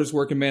said, hardest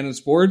working man in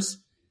sports.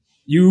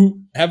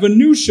 You have a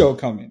new show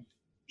coming.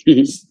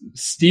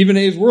 Stephen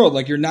A.'s World.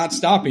 Like, you're not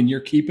stopping. You're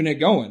keeping it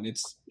going.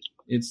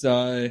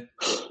 You're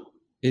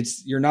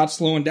not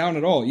slowing down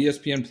at all.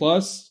 ESPN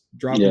Plus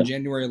dropping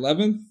January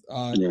 11th.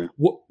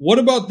 What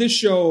about this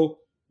show?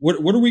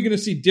 What are we going to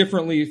see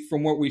differently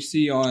from what we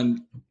see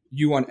on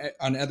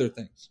other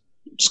things?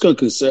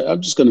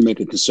 I'm just going to make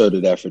a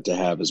concerted effort to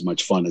have as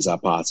much fun as I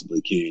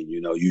possibly can.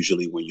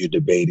 Usually when you're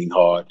debating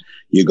hard,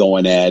 you're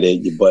going at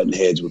it, you're butting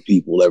heads with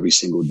people every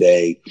single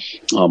day.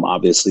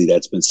 Obviously,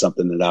 that's been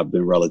something that I've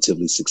been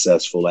relatively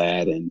successful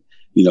at. And,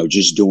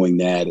 just doing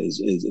that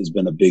has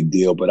been a big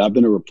deal. But I've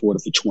been a reporter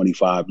for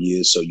 25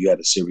 years, so you had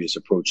a serious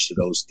approach to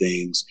those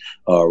things.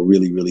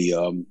 Really,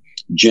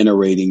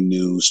 generating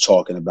news,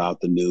 talking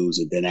about the news.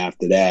 And then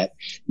after that,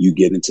 you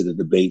get into the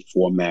debate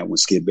format when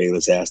Skip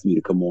Bayless asked me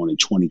to come on in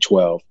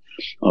 2012.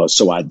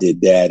 So I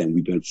did that, and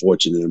we've been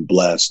fortunate and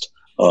blessed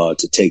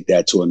to take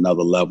that to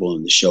another level.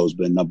 And the show's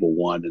been number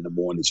one in the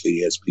mornings for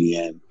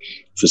ESPN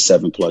for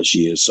 7+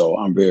 years. So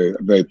I'm very,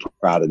 very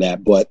proud of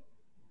that. But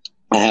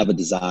I have a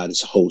desire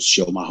to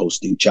show my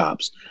hosting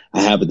chops. I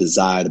have a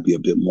desire to be a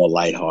bit more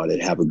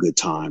lighthearted, have a good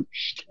time,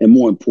 and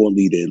more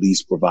importantly, to at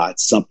least provide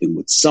something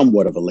with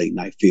somewhat of a late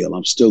night feel.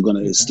 I'm still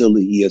there's still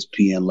the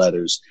ESPN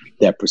letters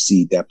that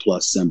precede that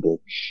plus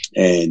symbol,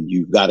 and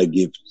you got to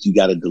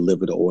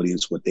deliver the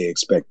audience what they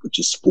expect, which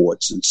is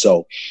sports. And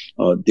so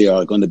there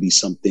are going to be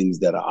some things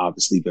that are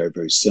obviously very,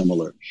 very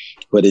similar,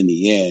 but in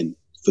the end,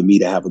 for me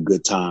to have a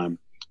good time,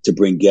 to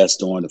bring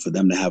guests on, and for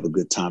them to have a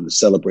good time, to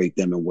celebrate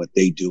them and what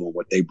they do and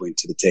what they bring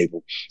to the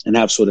table, and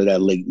have sort of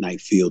that late night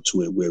feel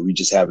to it where we're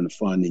just having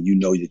fun and you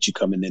know that you're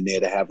coming in there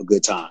to have a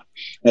good time.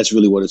 That's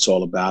really what it's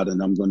all about.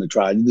 And I'm going to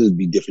try, there'll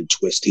be different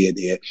twists here and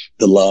there.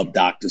 The Love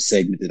Doctor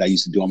segment that I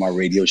used to do on my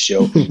radio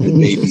show, the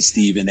baby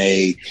Stephen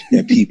A.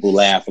 that people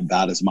laugh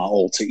about as my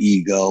alter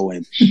ego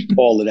and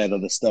all of that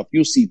other stuff.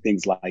 You'll see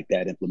things like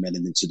that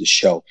implemented into the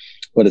show.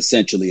 But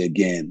essentially,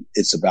 again,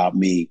 it's about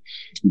me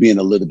being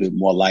a little bit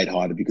more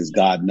lighthearted because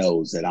God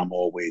knows that I'm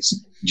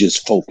always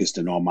just focused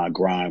and on my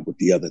grind with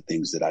the other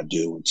things that I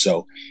do. And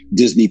so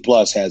Disney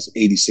Plus has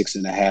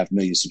 86.5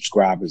 million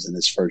subscribers in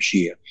its first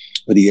year,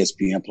 but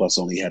ESPN Plus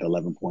only had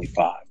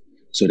 11.5.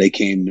 So they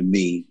came to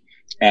me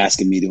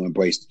asking me to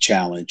embrace the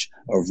challenge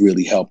of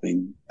really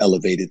helping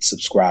elevate its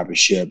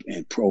subscribership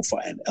and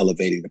profile and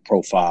elevating the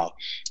profile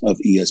of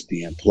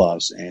ESPN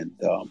Plus. And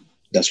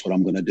that's what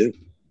I'm going to do.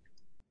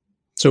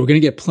 So we're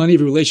going to get plenty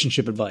of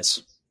relationship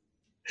advice.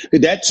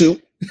 That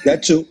too.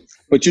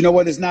 But you know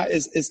what? It's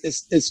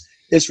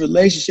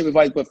relationship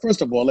advice. But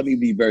first of all, let me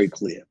be very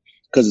clear,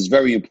 because it's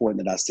very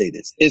important that I say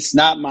this. It's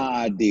not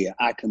my idea.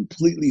 I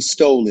completely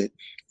stole it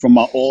from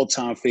my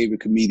all-time favorite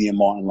comedian,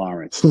 Martin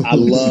Lawrence. I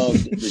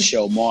loved the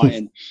show,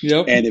 Martin.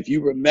 Yep. And if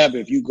you remember,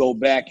 if you go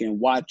back and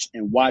watch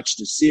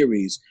the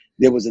series,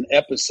 there was an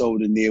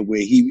episode in there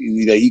where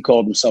he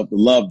called himself the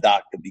Love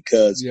Doctor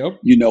because,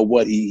 you know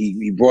what,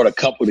 he brought a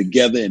couple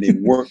together and it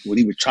worked when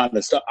he was trying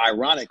to start.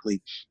 Ironically,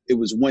 it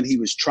was when he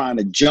was trying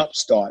to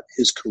jumpstart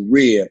his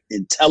career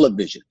in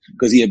television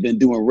because he had been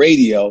doing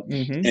radio,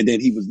 and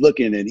then he was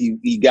looking and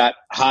he got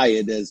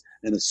hired as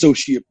an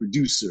associate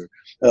producer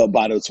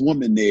by this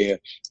woman there.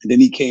 And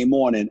then he came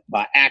on, and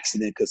by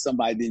accident, because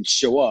somebody didn't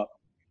show up,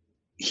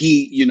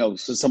 he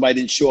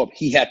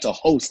had to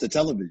host the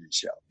television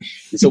show.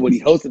 And so when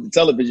he hosted the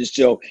television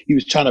show, he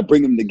was trying to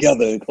bring them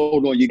together. And,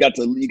 hold on, you got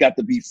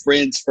to be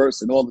friends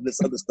first and all of this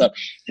other stuff.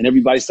 And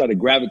everybody started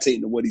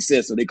gravitating to what he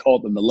said. So they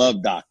called him the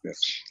Love Doctor.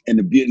 And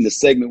the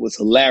segment was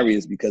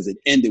hilarious because it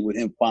ended with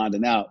him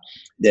finding out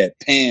that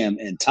Pam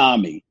and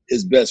Tommy,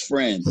 his best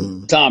friend,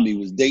 Tommy,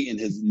 was dating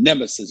his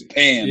nemesis,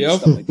 Pam, and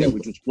stuff like that,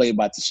 which was played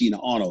by Tashina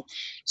Arnold.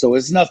 So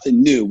it's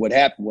nothing new. What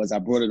happened was I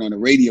brought it on a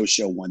radio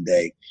show one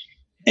day,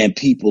 and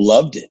people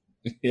loved it.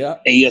 Yeah.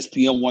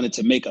 ESPN wanted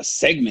to make a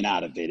segment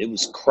out of it. It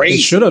was crazy.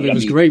 It should have. It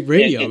was great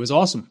radio. It was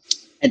awesome.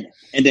 And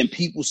then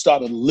people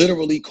started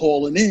literally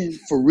calling in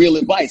for real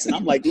advice. And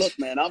I'm like, look,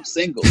 man, I'm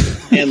single.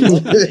 And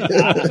look,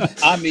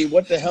 I mean,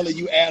 what the hell are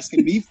you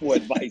asking me for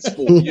advice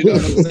for? You know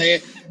what I'm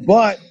saying?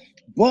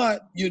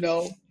 But, you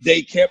know,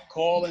 they kept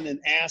calling and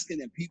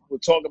asking, and people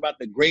would talk about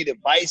the great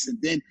advice.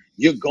 And then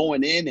you're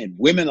going in and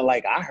women are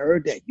like, I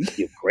heard that you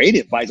give great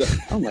advice.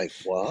 I'm like,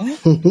 what?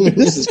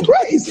 This is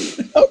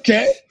crazy.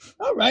 Okay.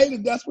 All right.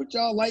 If that's what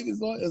y'all like, as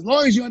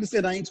long as you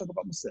understand, I ain't talking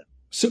about myself.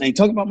 I ain't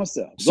talking about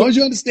myself. As long as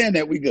you understand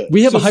that, we good.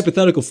 We have a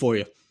hypothetical for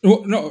you.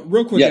 Well, no,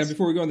 real quick, yes.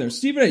 Before we go in there.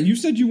 Stephen A., you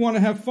said you want to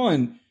have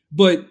fun,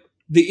 but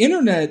the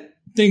internet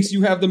thinks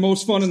you have the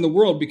most fun in the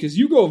world because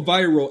you go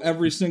viral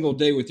every single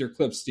day with your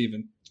clips,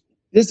 Stephen.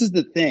 This is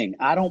the thing.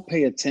 I don't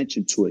pay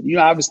attention to it. You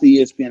know, obviously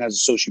ESPN has a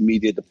social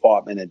media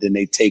department, and then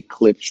they take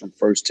clips from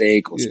First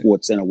Take or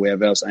SportsCenter,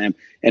 wherever else I am,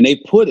 and they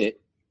put it,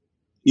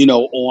 you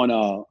know,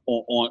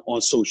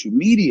 on social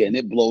media, and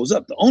it blows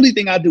up. The only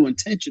thing I do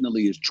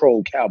intentionally is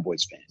troll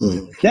Cowboys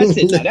fans. That's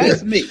it. Now,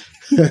 that's me.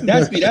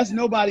 That's me. That's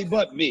nobody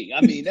but me.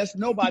 I mean, that's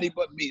nobody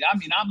but me. I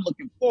mean, I'm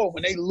looking forward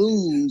when they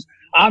lose.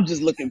 I'm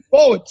just looking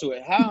forward to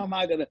it.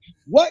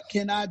 What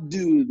can I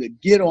do to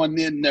get on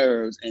their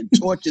nerves and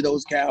torture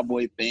those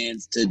Cowboy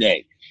fans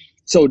today?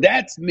 So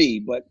that's me.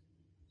 But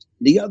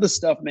the other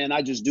stuff, man,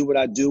 I just do what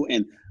I do.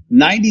 And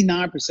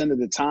 99% of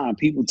the time,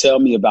 people tell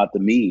me about the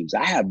memes.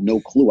 I have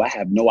no clue. I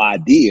have no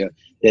idea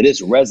that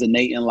it's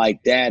resonating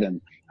like that. And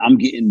I'm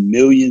getting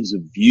millions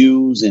of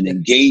views and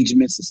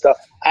engagements and stuff.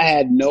 I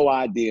had no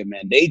idea,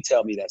 man. They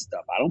tell me that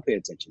stuff. I don't pay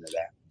attention to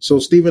that. So,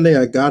 Stephen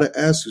A., I got to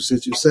ask you,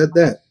 since you said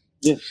that.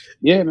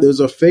 Yeah, man. There's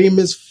a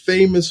famous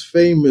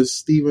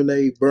Stephen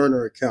A.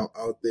 burner account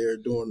out there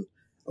doing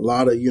a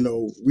lot of, you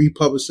know,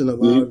 republishing a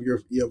lot of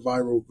your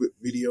viral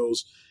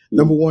videos.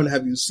 Number one,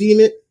 have you seen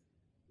it?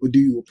 Or do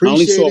you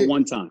appreciate it? I only saw it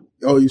one time.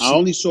 Oh, I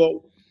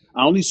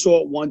only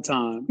saw it one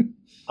time.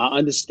 I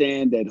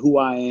understand that who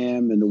I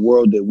am and the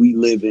world that we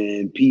live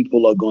in,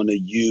 people are going to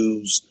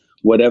use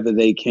whatever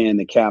they can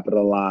to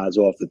capitalize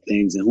off of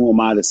things. And who am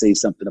I to say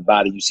something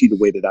about it? You see the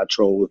way that I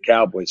troll with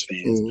Cowboys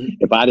fans. Mm-hmm.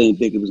 If I didn't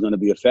think it was going to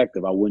be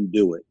effective, I wouldn't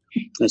do it.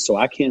 And so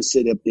I can't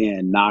sit up there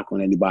and knock on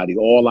anybody.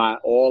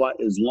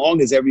 As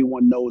long as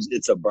everyone knows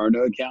it's a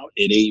burner account,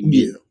 it ain't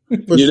me. Yeah,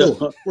 for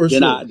sure. For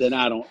then sure.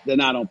 I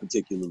don't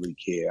particularly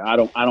care. I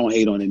don't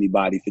hate on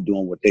anybody for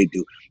doing what they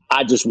do.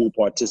 I just won't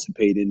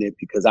participate in it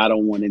because I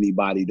don't want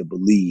anybody to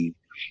believe,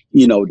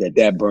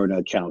 that burner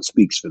account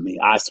speaks for me.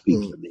 I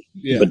speak for me.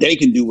 Yeah. But they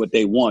can do what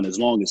they want as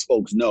long as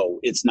folks know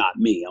it's not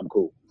me. I'm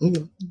cool.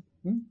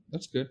 Mm-hmm.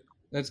 That's good.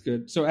 That's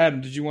good. So, Adam,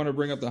 did you want to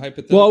bring up the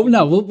hypothetical? Well,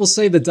 no, we'll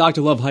save the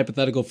Dr. Love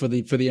hypothetical for the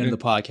end of the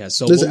podcast.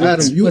 So, listen,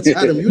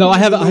 Adam, no, I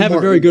have a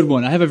very good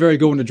one. I have a very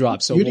good one to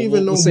drop. So you didn't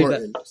even know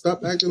Martin. That.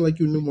 Stop acting like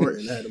you knew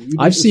Martin, Adam.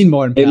 I've seen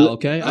Martin, pal.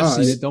 Okay, I've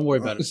seen it. Don't worry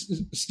about it.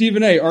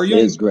 Stephen A. Our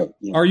young great.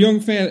 Our young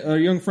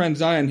friend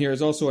Zion here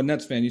is also a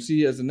Nets fan. You see,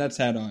 he has a Nets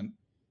hat on.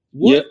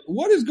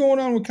 What is going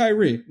on with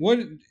Kyrie? What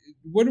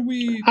do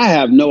we? I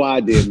have no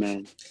idea,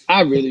 man.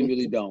 I really,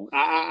 really don't.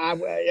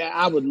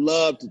 I would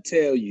love to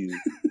tell you,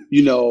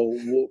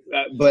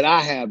 but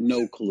I have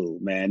no clue,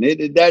 man.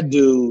 That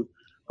dude,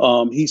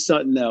 he's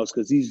something else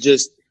because he's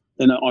just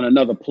on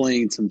another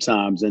plane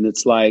sometimes. And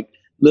it's like,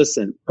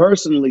 listen,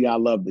 personally, I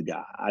love the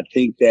guy. I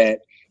think that,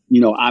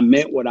 I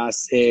meant what I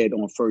said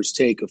on First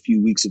Take a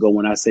few weeks ago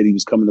when I said he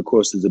was coming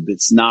across as a bit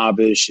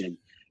snobbish and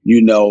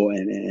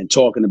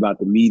talking about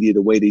the media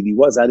the way that he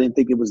was. I didn't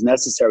think it was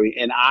necessary.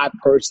 And I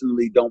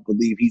personally don't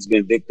believe he's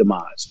been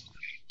victimized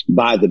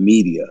by the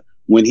media.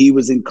 When he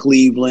was in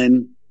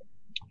Cleveland,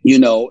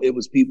 it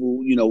was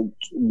people,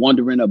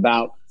 wondering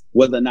about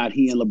whether or not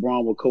he and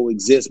LeBron will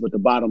coexist. But the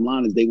bottom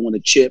line is they want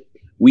to chip.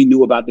 We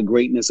knew about the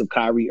greatness of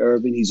Kyrie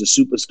Irving. He's a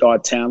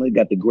superstar talent,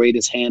 got the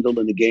greatest handle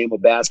in the game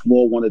of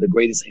basketball, one of the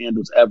greatest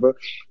handles ever.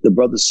 The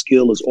brother's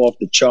skill is off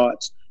the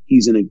charts.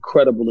 He's an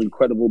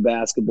incredible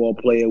basketball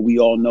player. We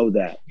all know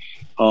that.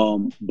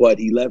 But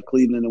he left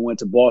Cleveland and went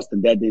to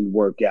Boston. That didn't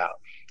work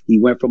out. He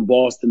went from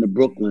Boston to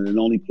Brooklyn and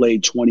only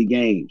played 20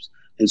 games.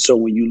 And so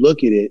when you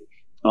look at it,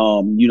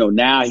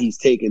 now he's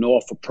taken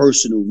off for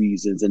personal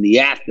reasons and the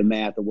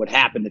aftermath of what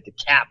happened at the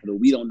Capitol.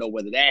 We don't know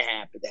whether that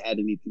had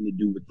anything to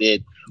do with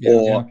it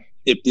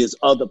if there's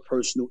other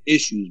personal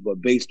issues.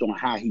 But based on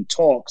how he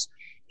talks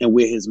and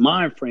where his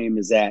mind frame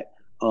is at,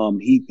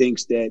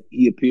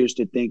 he appears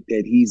to think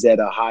that he's at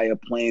a higher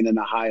plane and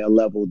a higher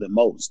level than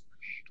most.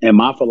 And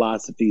my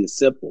philosophy is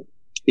simple.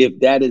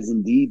 If that is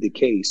indeed the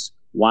case,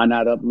 why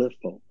not uplift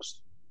folks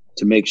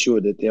to make sure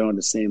that they're on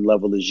the same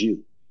level as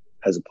you,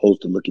 as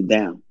opposed to looking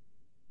down?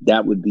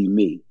 That would be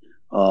me.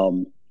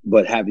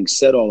 But having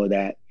said all of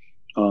that,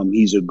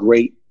 he's a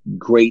great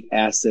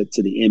asset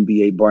to the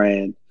NBA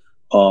brand.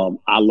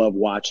 I love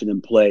watching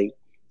him play.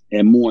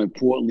 And more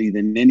importantly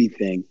than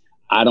anything,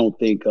 I don't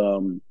think,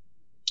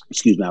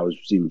 excuse me, I was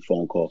receiving a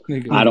phone call.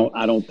 I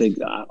don't think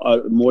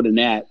more than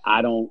that.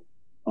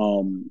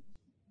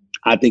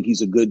 I think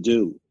he's a good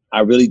dude. I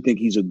really think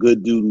he's a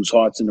good dude whose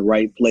heart's in the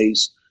right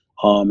place.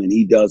 And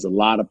he does a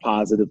lot of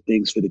positive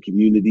things for the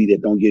community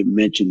that don't get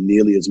mentioned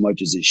nearly as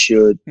much as it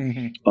should.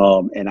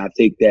 Mm-hmm. And I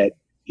think that,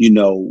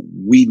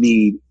 we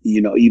need,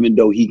 even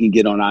though he can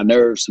get on our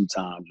nerves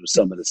sometimes with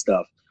some of the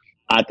stuff,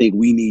 I think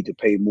we need to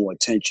pay more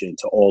attention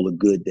to all the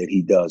good that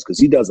he does, because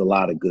he does a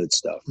lot of good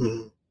stuff.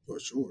 Mm-hmm. For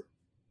sure.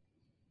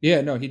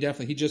 Yeah, no, he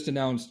just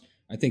announced,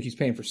 I think he's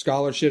paying for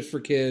scholarships for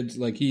kids.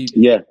 Like he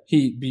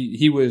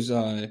was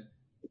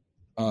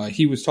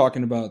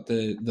talking about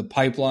the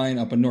pipeline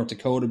up in North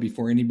Dakota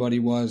before anybody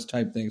was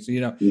type thing. So,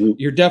 mm-hmm.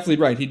 You're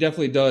definitely right. He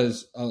definitely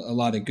does a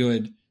lot of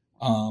good.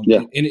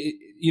 And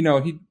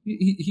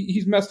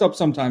he's messed up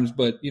sometimes,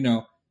 but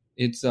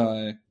it's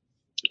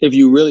if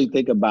you really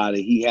think about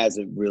it, he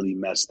hasn't really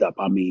messed up.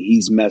 I mean,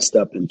 he's messed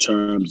up in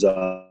terms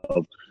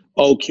of,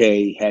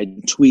 okay, had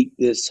you tweaked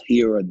this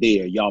here or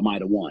there, y'all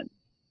might have won.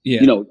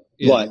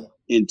 But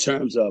in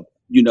terms of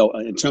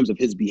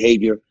his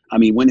behavior, I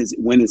mean, when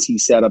is he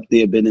sat up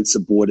there been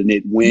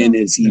insubordinate? When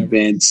has he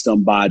been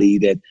somebody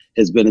that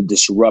has been a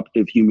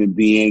disruptive human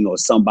being or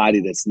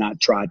somebody that's not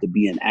tried to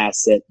be an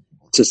asset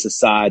to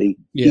society?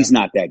 Yeah. He's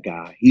not that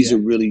guy. He's a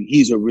really,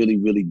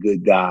 really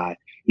good guy.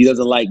 He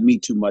doesn't like me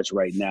too much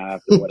right now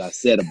after what I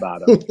said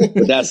about him,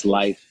 but that's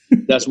life.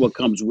 That's what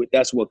comes with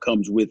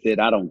it.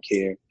 I don't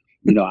care.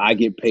 I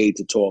get paid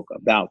to talk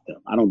about them.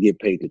 I don't get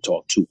paid to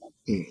talk to them.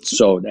 Mm.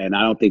 So, and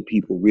I don't think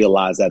people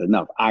realize that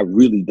enough. I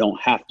really don't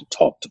have to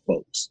talk to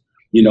folks,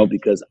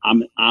 because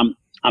I'm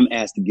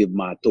asked to give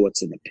my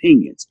thoughts and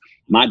opinions.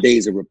 My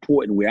days of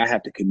reporting where I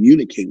have to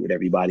communicate with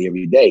everybody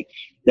every day,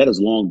 that has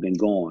long been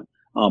gone.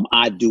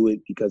 I do it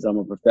because I'm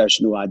a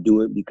professional. I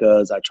do it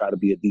because I try to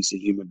be a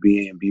decent human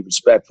being and be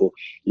respectful.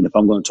 And if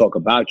I'm going to talk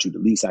about you, the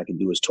least I can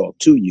do is talk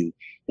to you,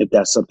 if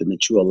that's something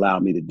that you allow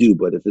me to do.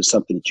 But if it's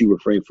something that you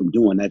refrain from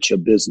doing, that's your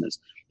business.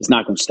 It's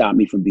not going to stop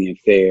me from being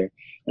fair.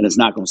 And it's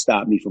not going to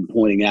stop me from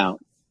pointing out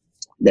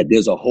that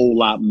there's a whole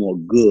lot more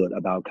good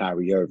about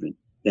Kyrie Irving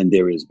than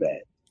there is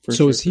bad.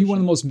 Is he one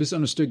of the most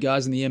misunderstood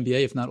guys in the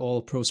NBA, if not all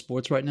of pro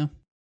sports right now?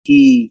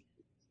 He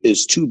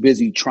is too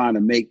busy trying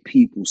to make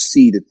people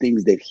see the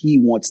things that he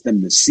wants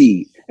them to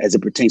see as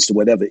it pertains to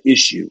whatever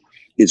issue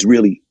is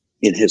really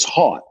in his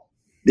heart,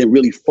 than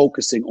really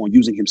focusing on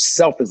using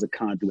himself as a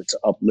conduit to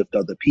uplift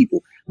other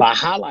people by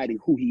highlighting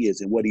who he is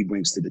and what he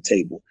brings to the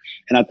table.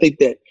 And I think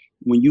that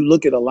when you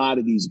look at a lot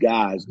of these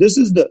guys, this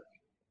is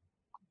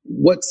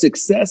what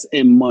success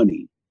and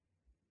money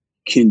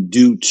can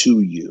do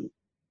to you,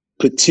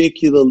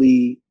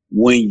 particularly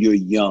when you're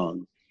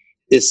young,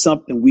 is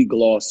something we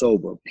gloss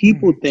over.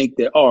 People think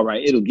that, all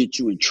right, it'll get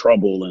you in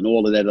trouble and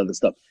all of that other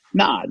stuff.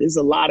 Nah, there's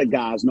a lot of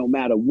guys, no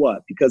matter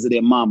what, because of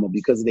their mama,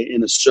 because of their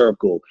inner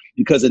circle,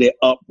 because of their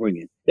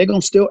upbringing, they're going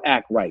to still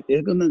act right.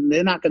 They're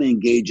not going to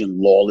engage in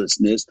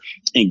lawlessness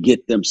and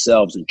get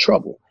themselves in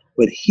trouble.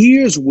 But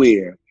here's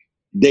where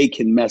they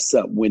can mess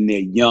up when they're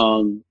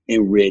young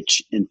and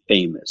rich and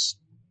famous.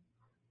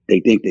 They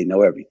think they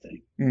know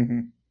everything. Mm-hmm.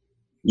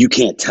 You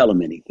can't tell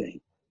them anything.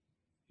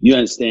 You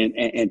understand?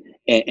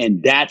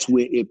 And that's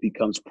where it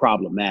becomes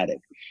problematic.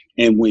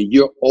 And when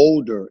you're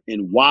older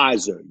and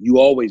wiser, you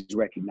always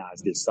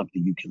recognize there's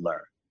something you can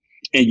learn.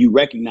 And you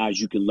recognize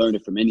you can learn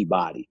it from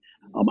anybody.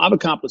 I've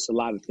accomplished a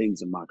lot of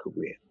things in my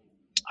career.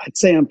 I'd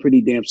say I'm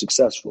pretty damn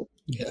successful.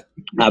 Yeah.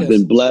 I've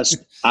been blessed.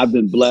 I've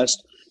been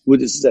blessed with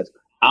the success.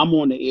 I'm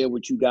on the air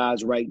with you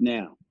guys right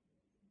now.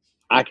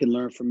 I can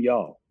learn from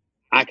y'all.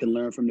 I can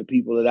learn from the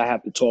people that I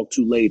have to talk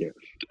to later.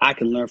 I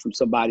can learn from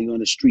somebody on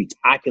the streets.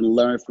 I can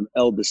learn from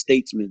elder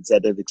statesmen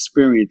that have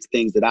experienced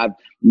things that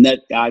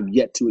I've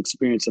yet to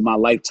experience in my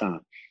lifetime.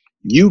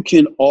 You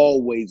can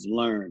always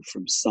learn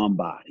from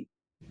somebody.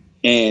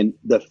 And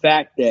the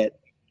fact that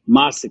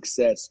my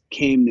success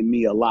came to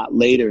me a lot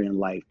later in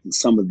life than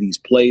some of these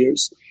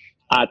players,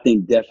 I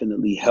think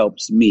definitely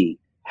helps me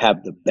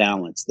have the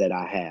balance that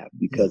I have,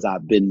 because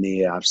I've been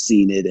there, I've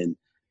seen it,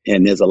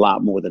 and there's a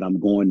lot more that I'm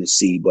going to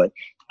see. But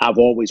I've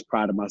always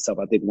prided myself.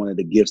 I think one of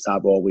the gifts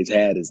I've always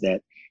had is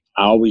that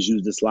I always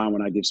use this line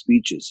when I give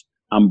speeches.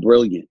 I'm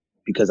brilliant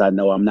because I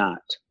know I'm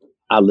not.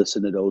 I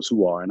listen to those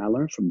who are and I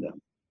learn from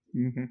them.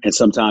 Mm-hmm. And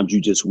sometimes you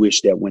just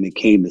wish that when it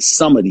came to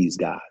some of these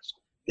guys,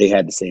 they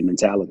had the same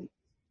mentality.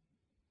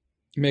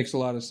 Makes a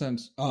lot of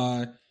sense.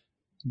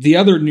 The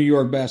other New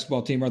York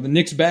basketball team, are the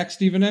Knicks back,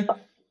 Stephen A?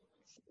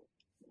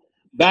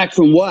 Back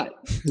from what?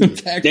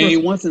 They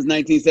ain't won since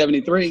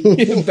 1973.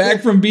 Yeah,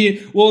 back from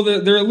being, well,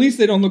 they're at least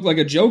they don't look like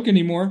a joke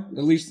anymore.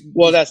 At least.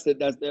 Well,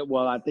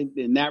 well, I think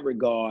in that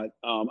regard,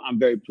 I'm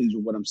very pleased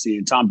with what I'm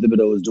seeing. Tom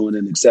Thibodeau is doing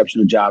an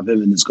exceptional job,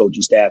 him and his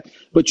coaching staff.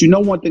 But you know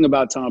one thing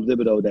about Tom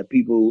Thibodeau that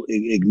people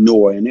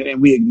ignore,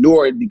 and we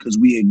ignore it because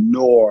we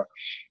ignore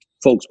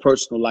folks'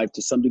 personal life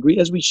to some degree,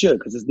 as we should,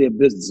 because it's their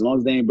business. As long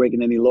as they ain't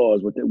breaking any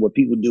laws, what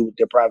people do with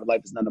their private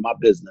life is none of my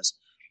business.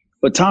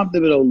 But Tom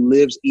Thibodeau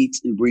lives,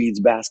 eats, and breathes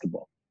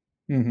basketball.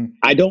 Mm-hmm.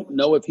 I don't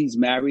know if he's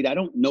married. I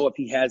don't know if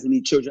he has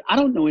any children. I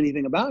don't know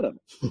anything about him.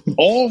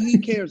 All he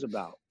cares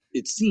about,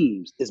 it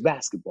seems, is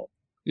basketball.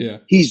 Yeah,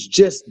 he's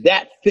just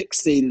that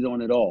fixated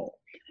on it all.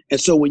 And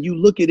so when you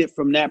look at it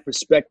from that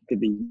perspective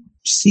and you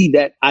see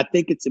that, I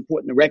think it's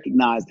important to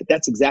recognize that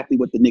that's exactly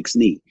what the Knicks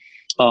need.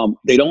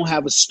 They don't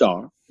have a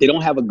star. They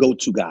don't have a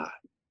go-to guy.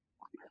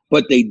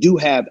 But they do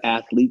have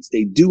athletes.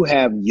 They do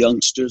have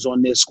youngsters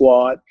on their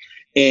squad.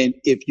 And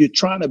if you're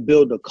trying to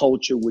build a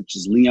culture, which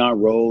is Leon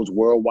Rose,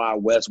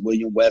 Worldwide West,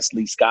 William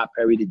Wesley, Scott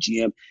Perry, the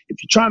GM,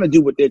 if you're trying to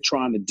do what they're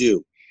trying to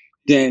do,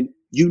 then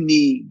you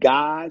need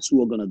guys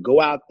who are going to go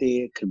out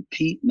there,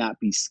 compete, not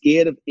be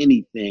scared of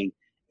anything,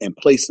 and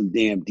play some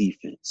damn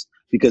defense.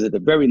 Because at the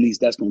very least,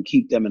 that's going to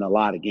keep them in a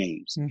lot of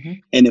games. Mm-hmm.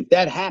 And if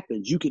that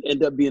happens, you could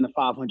end up being a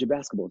 500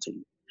 basketball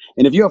team.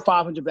 And if you're a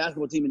 500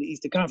 basketball team in the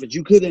Eastern Conference,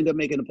 you could end up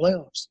making the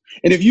playoffs.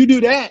 And if you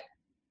do that,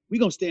 we're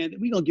going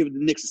to give the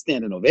Knicks a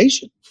standing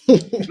ovation.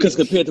 Because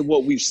compared to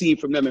what we've seen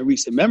from them in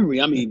recent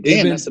memory, I mean,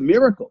 that's a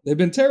miracle. They've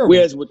been terrible.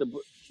 Whereas with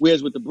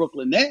the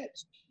Brooklyn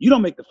Nets, you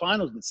don't make the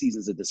finals, the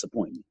season's a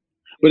disappointment.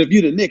 But if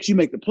you're the Knicks, you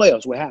make the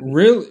playoffs, what happens?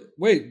 Really?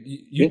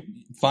 Wait,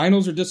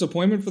 finals are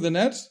disappointment for the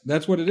Nets?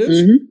 That's what it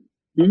is?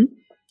 Mm-hmm.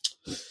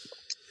 Mm-hmm.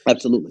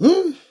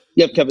 Absolutely.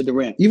 You have Kevin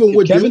Durant. Even if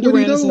with Kevin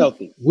Durant is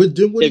healthy.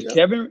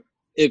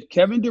 If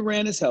Kevin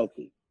Durant is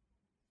healthy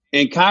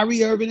and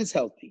Kyrie Irving is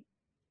healthy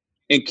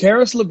and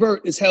Karis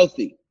LeVert is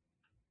healthy,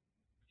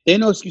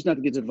 ain't no excuse not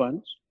to get to the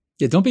finals.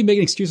 Yeah, don't be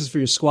making excuses for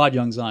your squad,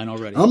 young Zion,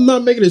 already. I'm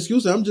not making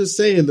excuses. I'm just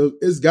saying, though,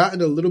 it's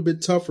gotten a little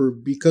bit tougher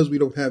because we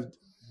don't have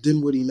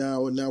Dinwiddie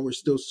now, and now we're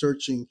still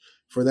searching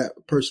for that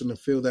person to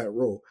fill that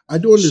role. I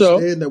do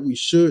understand that we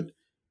should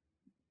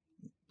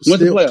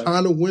still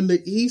kind of win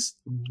the East,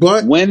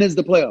 but when is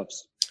the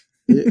playoffs?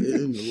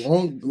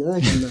 long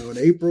from now, in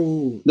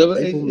April.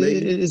 May.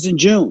 It's in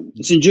June.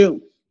 It's in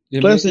June.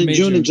 Playoffs in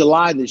June and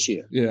July this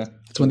year. Yeah,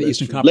 that's when the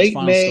Eastern Conference late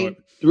finals May start.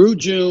 Through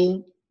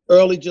June,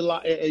 early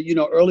July.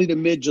 Early to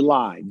mid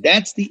July.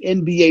 That's the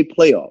NBA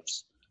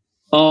playoffs.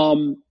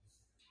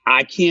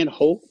 I can't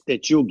hope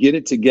that you'll get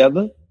it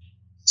together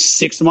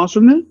 6 months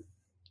from now,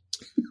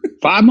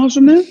 5 months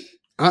from now.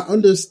 I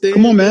understand.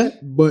 Come on, man.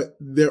 But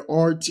there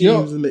are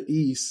teams in the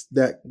East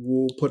that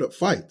will put up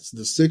fights.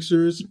 The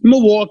Sixers,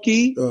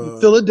 Milwaukee,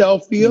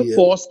 Philadelphia,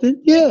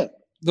 Boston. Yeah.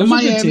 Those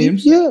Miami, are good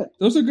teams. Yeah.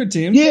 Those are good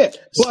teams. Yeah.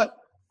 But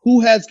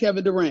who has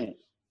Kevin Durant?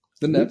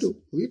 The Nets.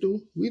 We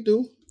do.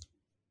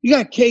 You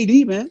got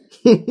KD, man.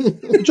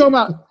 You're talking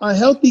about a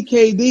healthy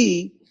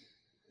KD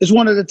is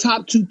one of the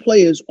top 2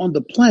 players on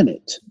the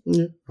planet.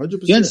 Yeah, 100%.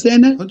 You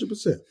understand that?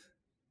 100%.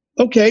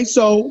 Okay,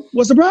 so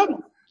what's the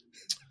problem?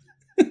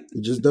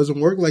 It just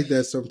doesn't work like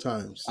that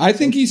sometimes. I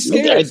think he's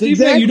scared. Okay, Steve,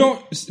 exactly. you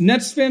don't.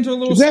 Nets fans are a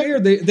little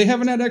scared. They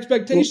haven't had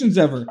expectations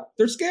ever.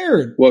 They're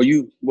scared. Well,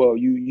 you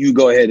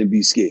go ahead and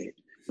be scared,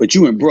 but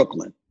you in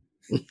Brooklyn.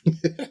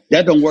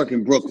 That don't work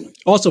in Brooklyn.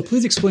 Also,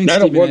 please explain. That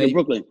Stephen don't work A. in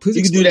Brooklyn. Please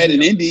You can do that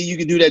in Indy. You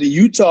can do that in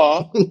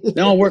Utah. That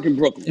don't work in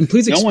Brooklyn. And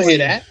please I don't want to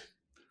hear explain. that.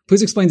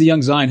 Please explain to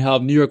young Zion how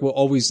New York will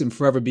always and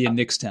forever be a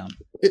Knicks town.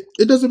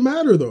 It doesn't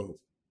matter though.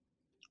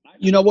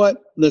 You know what?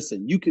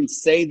 Listen, you can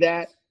say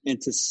that, and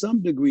to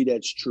some degree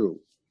that's true.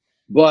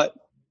 But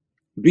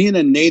being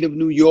a native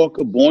New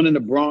Yorker, born in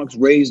the Bronx,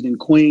 raised in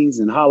Queens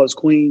and Hollis,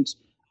 Queens,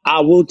 I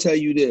will tell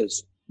you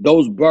this.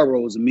 Those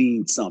boroughs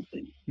mean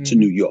something to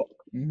New York.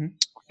 Mm-hmm.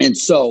 And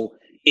so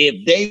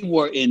if they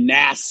were in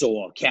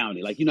Nassau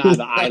County, like you know how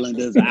the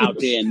Islanders are out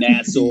there in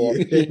Nassau,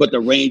 but the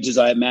Rangers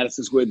are at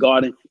Madison Square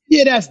Garden,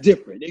 yeah, that's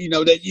different.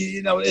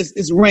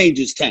 It's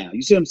Rangers town.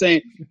 You see what I'm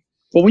saying?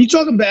 But when you're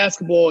talking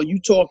basketball, you're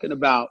talking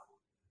about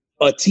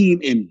a team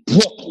in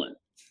Brooklyn.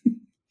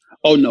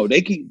 Oh no,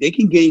 they can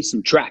gain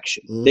some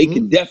traction. Mm-hmm. They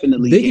can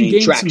definitely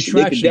gain traction.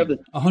 They can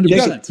definitely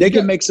 100%. They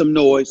can make some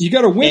noise. You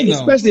got to win, though.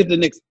 Especially if the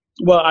Knicks.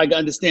 Well, I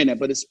understand that,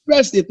 but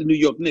especially if the New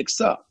York Knicks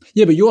suck.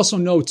 Yeah, but you also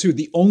know too,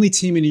 the only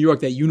team in New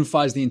York that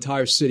unifies the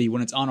entire city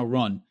when it's on a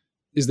run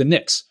is the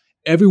Knicks.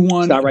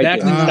 Everyone stop right back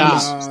there. in the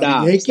 90s.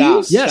 Stop.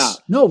 Yes.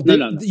 Stop. No. You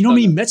know how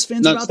many no. Mets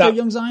fans are out there,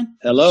 young Zion?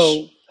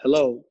 Hello.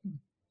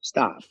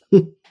 Stop.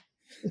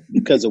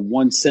 Because of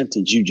one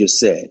sentence you just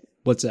said.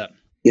 What's that?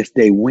 If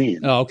they win.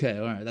 Oh, okay.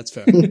 All right. That's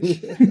fair.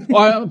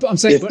 I'm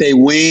saying if they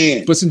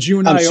win. But since you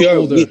and I are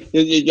older.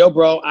 Yo,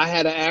 bro, I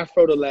had an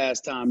afro the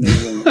last time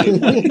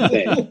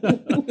they won.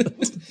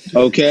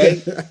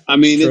 Okay? I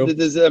mean,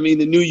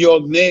 the New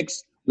York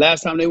Knicks,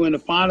 last time they went to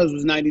the finals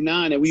was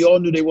 99, and we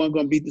all knew they weren't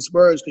going to beat the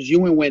Spurs because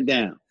Ewing went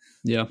down.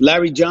 Yeah.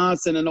 Larry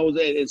Johnson and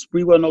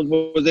Sprewell and those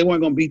boys, they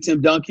weren't going to beat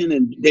Tim Duncan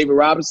and David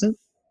Robinson.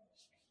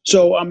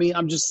 So, I mean,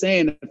 I'm just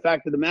saying the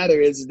fact of the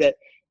matter is that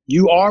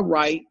you are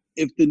right.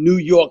 If the New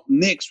York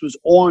Knicks was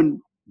on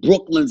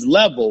Brooklyn's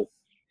level,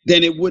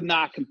 then it would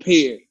not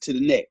compare to the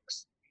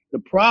Knicks. The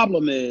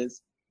problem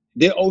is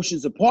they're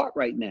oceans apart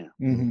right now.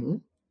 Mm-hmm.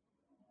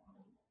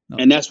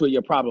 And that's where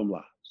your problem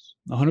lies.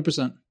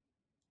 100%.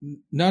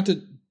 Not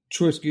to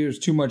twist gears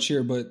too much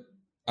here, but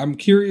I'm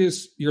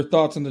curious your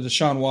thoughts on the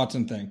Deshaun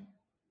Watson thing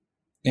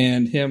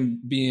and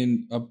him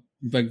being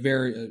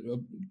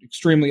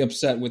extremely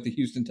upset with the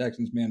Houston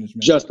Texans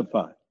management.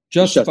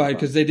 Justified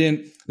because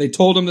they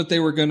told him that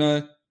they were going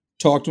to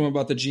talk to him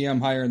about the GM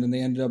hire, and then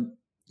they ended up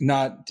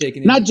not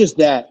taking it. Not just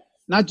that.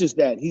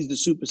 He's the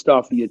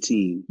superstar for your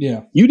team.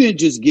 Yeah. You didn't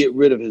just get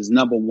rid of his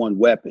number one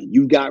weapon.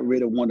 You got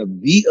rid of one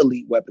of the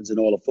elite weapons in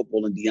all of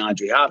football in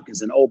DeAndre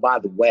Hopkins. And oh, by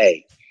the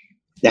way,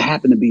 that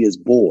happened to be his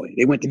boy.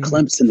 They went to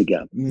Clemson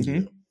together.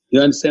 Mm-hmm.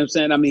 You understand what I'm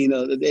saying? I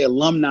mean, they're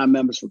alumni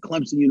members for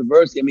Clemson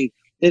University.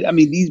 I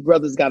mean, these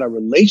brothers got a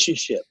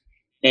relationship,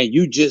 and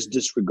you just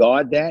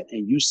disregard that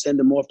and you send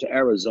them off to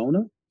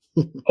Arizona.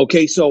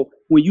 Okay, so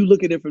when you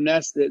look at it from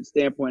that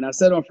standpoint, I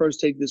said on First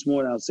Take this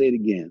morning, I'll say it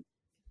again.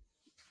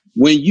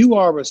 When you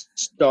are a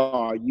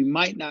star, you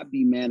might not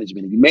be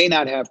management. You may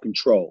not have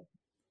control.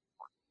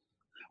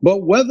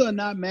 But whether or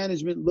not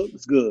management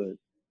looks good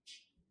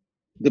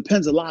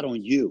depends a lot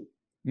on you.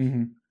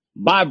 Mm-hmm.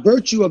 By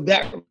virtue of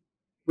that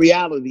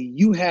reality,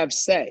 you have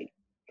say.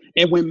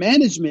 And when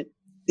management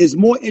is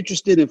more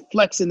interested in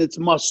flexing its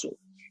muscle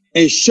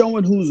and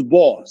showing who's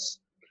boss,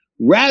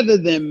 rather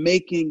than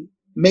making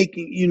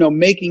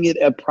it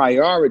a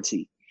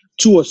priority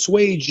to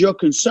assuage your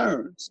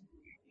concerns,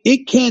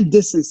 it can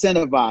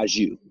disincentivize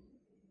you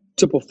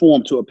to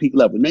perform to a peak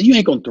level. Now, you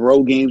ain't going to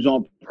throw games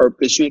on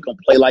purpose. You ain't going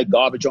to play like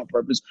garbage on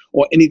purpose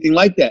or anything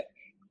like that.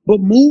 But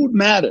mood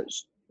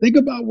matters. Think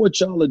about what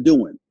y'all are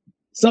doing.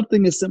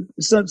 Something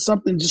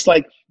just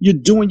like you're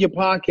doing your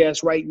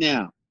podcast right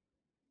now.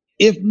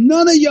 If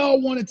none of y'all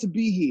wanted to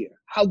be here,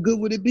 how good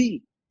would it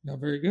be? Not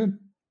very good.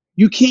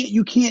 You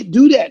can't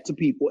do that to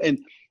people. And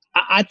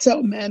I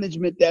tell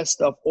management that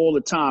stuff all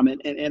the time, and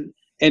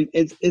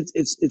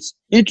it's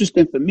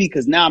interesting for me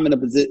because now I'm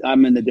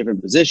in a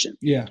different position.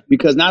 Yeah.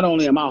 Because not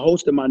only am I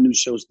hosting my new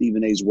show,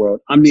 Stephen A's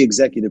World, I'm the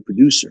executive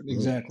producer.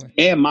 Exactly.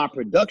 And my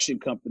production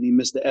company,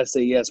 Mr.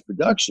 SAS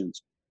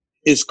Productions,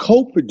 is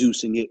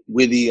co-producing it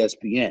with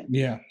ESPN.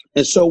 Yeah.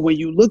 And so when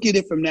you look at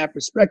it from that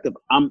perspective,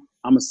 I'm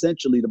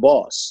essentially the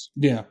boss.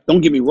 Yeah.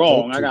 Don't get me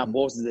wrong. I got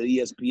bosses at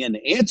ESPN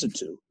to answer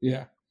to.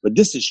 Yeah. But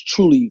this is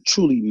truly,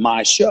 truly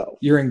my show.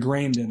 You're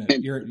ingrained in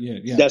it.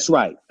 Yeah. That's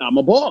right. I'm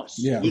a boss.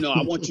 Yeah.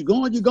 I want you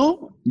going, you're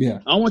going. Yeah.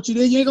 I want you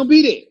there, you ain't gonna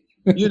be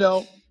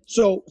there.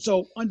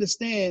 So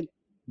understand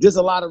there's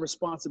a lot of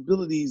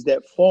responsibilities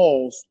that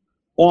falls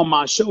on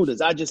my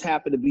shoulders. I just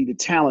happen to be the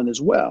talent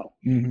as well.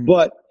 Mm-hmm.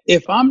 But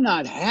if I'm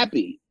not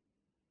happy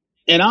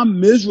and I'm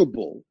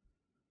miserable,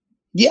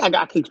 yeah, I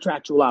got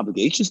contractual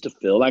obligations to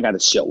fill. I got to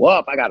show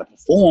up. I got to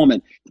perform.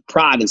 And the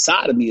pride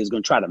inside of me is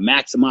going to try to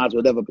maximize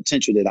whatever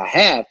potential that I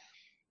have.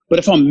 But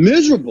if I'm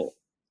miserable,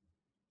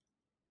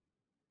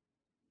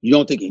 you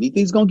don't think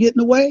anything's going to get in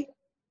the way?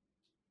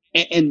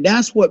 And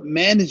that's what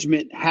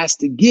management has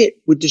to get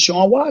with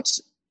Deshaun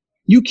Watson.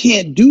 You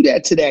can't do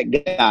that to that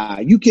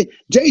guy. You can.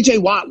 J.J.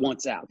 Watt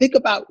wants out. Think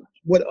about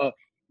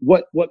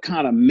what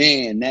kind of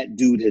man that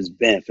dude has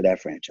been for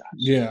that franchise.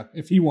 Yeah,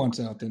 if he wants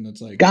out, then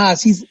it's like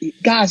guys, he's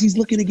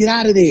looking to get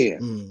out of there.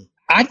 Mm.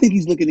 I think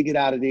he's looking to get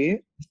out of there.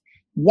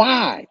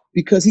 Why?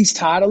 Because he's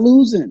tired of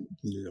losing.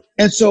 Yeah.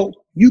 And so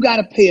you got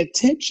to pay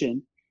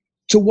attention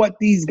to what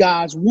these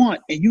guys want,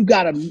 and you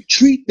got to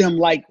treat them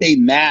like they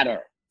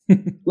matter.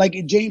 Like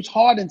in James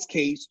Harden's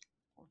case,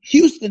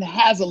 Houston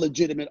has a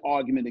legitimate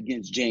argument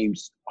against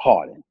James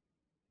Harden.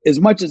 As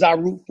much as I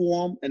root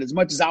for him and as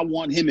much as I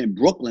want him in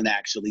Brooklyn,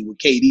 actually, with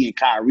KD and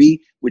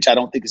Kyrie, which I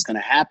don't think is going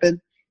to happen,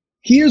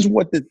 here's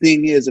what the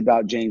thing is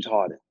about James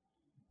Harden.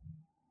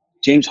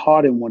 James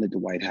Harden wanted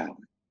Dwight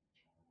Howard.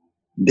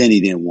 Then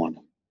he didn't want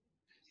him.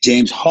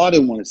 James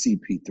Harden wanted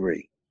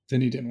CP3.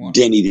 Then he didn't want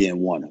him. Then he didn't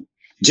want him.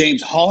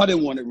 James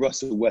Harden wanted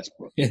Russell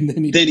Westbrook. And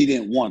then he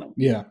didn't want him.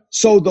 Yeah.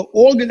 So the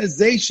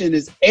organization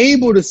is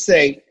able to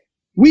say,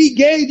 we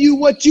gave you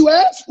what you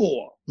asked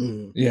for.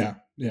 Mm. Yeah.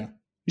 Yeah.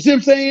 You see what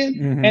I'm saying?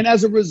 Mm-hmm. And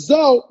as a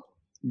result,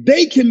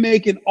 they can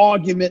make an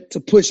argument to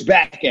push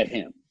back at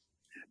him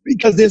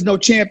because there's no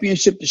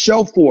championship to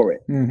show for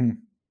it. Mm-hmm.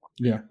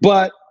 Yeah.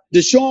 But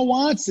Deshaun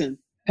Watson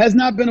has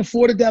not been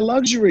afforded that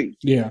luxury.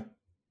 Yeah.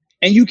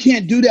 And you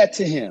can't do that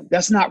to him.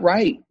 That's not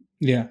right.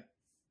 Yeah.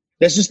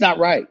 That's just not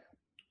right.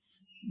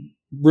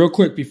 Real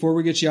quick, before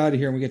we get you out of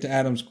here and we get to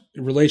Adam's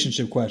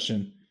relationship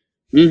question.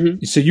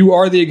 Mm-hmm. So you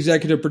are the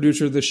executive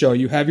producer of the show.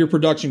 You have your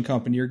production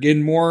company. You're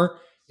getting more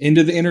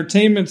into the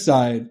entertainment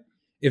side.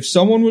 If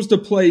someone was to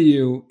play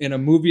you in a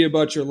movie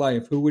about your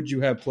life, who would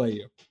you have play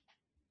you?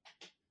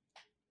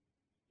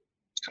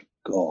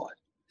 God,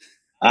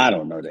 I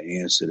don't know the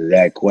answer to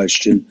that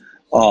question.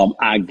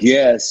 I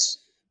guess,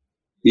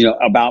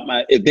 about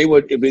if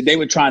they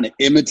were trying to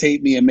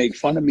imitate me and make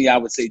fun of me, I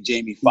would say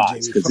Jamie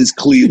Foxx because his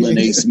Cleveland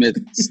A. Smith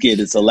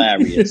skit is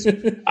hilarious.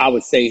 I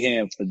would say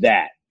him for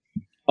that.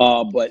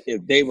 But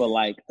if they were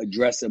like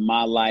addressing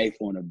my life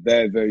on a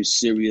very, very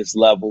serious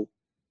level,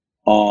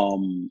 I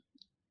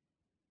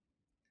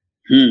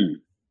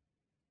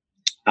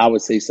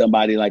would say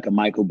somebody like a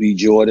Michael B.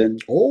 Jordan.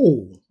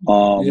 Oh,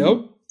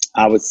 yep.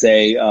 I would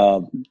say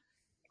a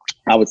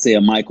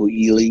Michael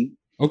Ealy.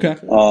 Okay.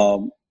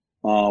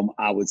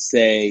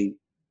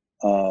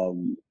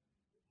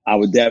 I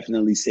would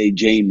definitely say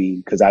Jamie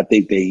because I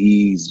think that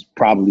he's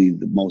probably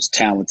the most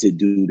talented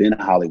dude in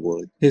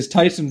Hollywood. His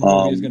Tyson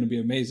movie is going to be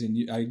amazing.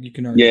 You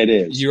can already, yeah, it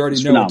is. You already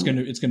it's know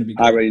phenomenal. it's going to be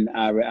good.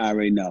 I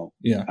already know.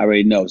 Yeah, I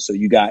already know. So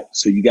you got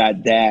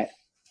that.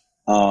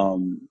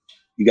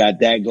 You got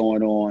that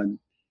going on.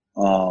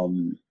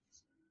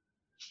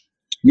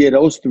 Yeah,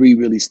 those three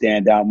really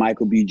stand out.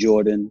 Michael B.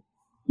 Jordan,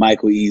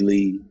 Michael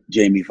Ealy,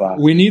 Jamie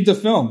Foxx. We need the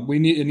film. It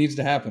needs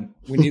to happen.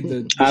 We need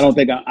the. I don't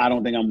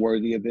think I'm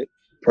worthy of it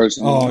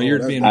personally. Oh, you're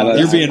being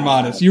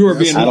modest. You are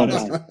being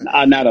modest.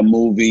 Not a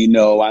movie.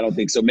 No, I don't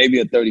think so. Maybe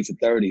a 30 for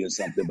 30 or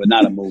something, but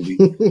not a movie.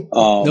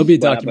 There'll be a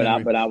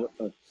documentary.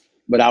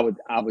 But I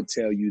would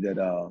tell you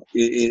that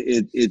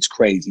it's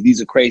crazy.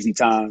 These are crazy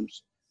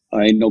times.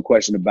 Ain't no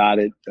question about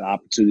it. The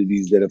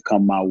opportunities that have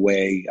come my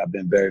way, I've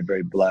been very,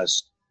 very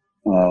blessed.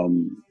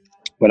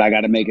 But I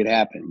got to make it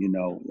happen.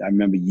 I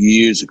remember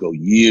years ago,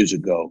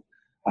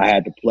 I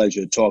had the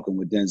pleasure of talking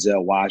with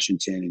Denzel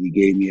Washington, and he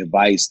gave me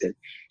advice that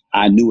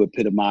I knew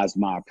epitomized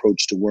my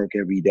approach to work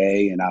every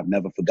day, and I've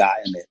never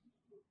forgotten it.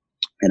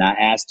 And I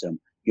asked him,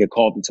 he had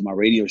called into my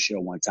radio show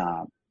one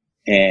time,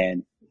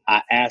 and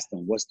I asked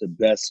him, what's the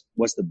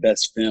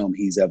best film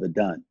he's ever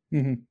done?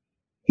 Mm-hmm.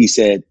 He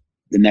said,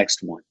 the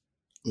next one.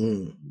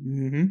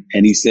 Mm-hmm.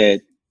 And he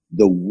said,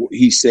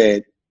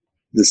 the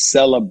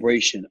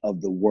celebration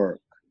of the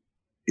work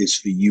is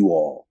for you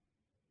all,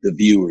 the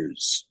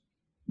viewers,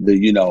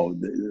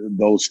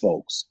 those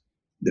folks,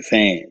 the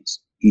fans.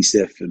 He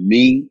said, for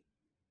me,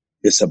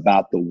 it's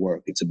about the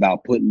work. It's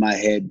about putting my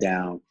head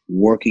down,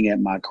 working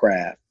at my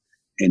craft,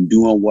 and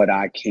doing what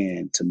I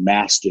can to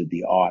master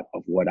the art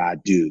of what I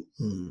do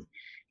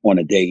on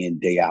a day in,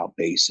 day out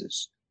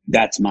basis.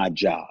 That's my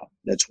job.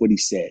 That's what he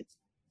said.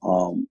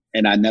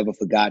 And I never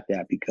forgot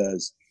that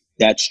because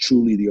that's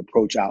truly the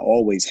approach I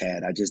always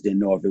had. I just didn't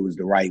know if it was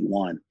the right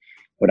one.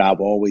 But I've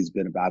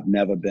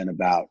never been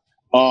about,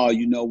 oh,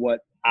 you know what?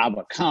 I've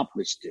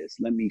accomplished this.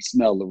 Let me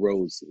smell the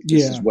roses.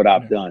 This is what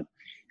I've done.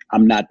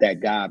 I'm not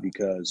that guy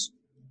because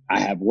I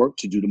have work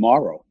to do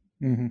tomorrow.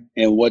 Mm-hmm.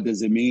 And what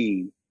does it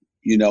mean?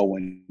 And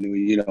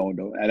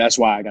that's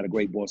why I got a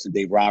great boss in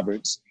Dave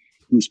Roberts,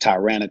 who's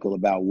tyrannical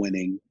about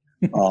winning.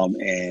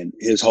 And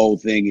his whole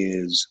thing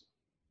is,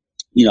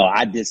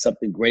 I did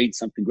something great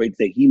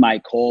that he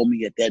might call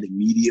me at that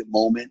immediate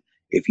moment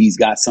if he's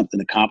got something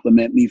to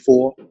compliment me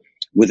for.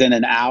 Within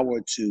an hour or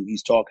two,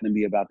 he's talking to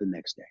me about the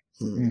next day.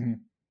 Mm-hmm.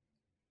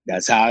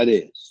 That's how it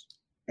is.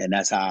 And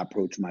that's how I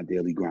approach my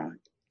daily grind.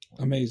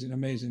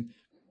 Amazing.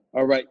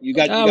 All right. You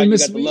got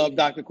the love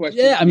doctor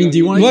question? Yeah, I mean, do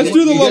you want to... Let's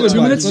do the love advice.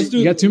 2 minutes?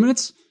 You got 2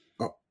 minutes?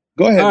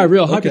 Go ahead. All right,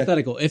 real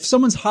hypothetical. If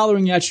someone's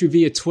hollering at you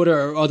via Twitter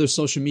or other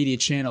social media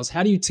channels,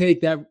 how do you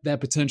take that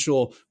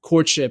potential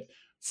courtship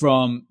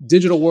from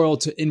digital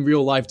world to in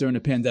real life during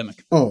the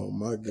pandemic? Oh,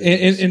 my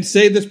goodness. And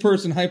say this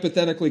person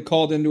hypothetically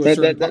called into a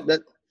certain...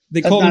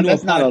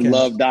 That's not a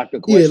love doctor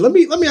question. Yeah, let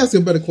me ask you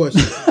a better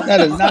question.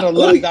 That is not a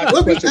love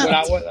doctor question,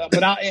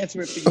 but I'll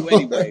answer it for you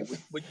anyway.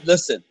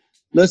 Listen.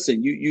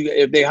 You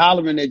if they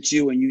hollering at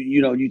you and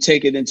you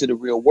take it into the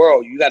real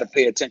world, you got to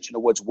pay attention to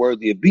what's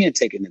worthy of being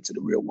taken into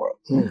the real world.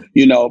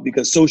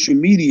 Because social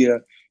media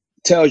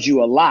tells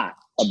you a lot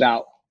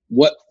about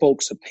what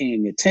folks are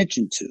paying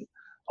attention to.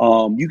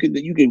 You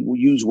can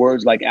use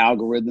words like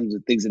algorithms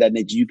and things of that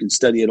nature. You can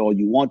study it all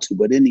you want to,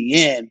 but in the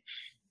end,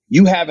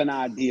 you have an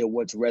idea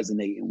what's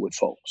resonating with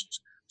folks.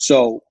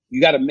 So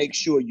you got to make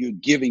sure you're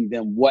giving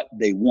them what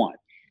they want.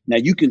 Now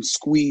you can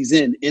squeeze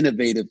in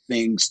innovative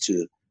things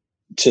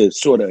to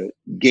sort of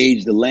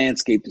gauge the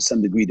landscape to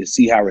some degree to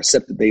see how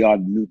receptive they are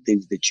to new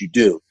things that you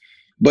do.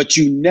 But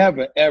you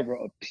never, ever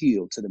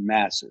appeal to the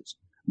masses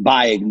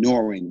by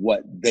ignoring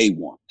what they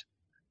want.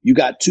 You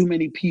got too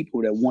many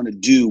people that want to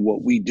do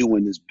what we do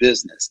in this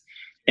business.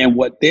 And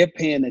what they're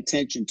paying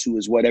attention to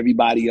is what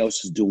everybody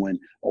else is doing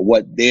or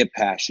what they're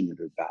passionate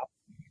about.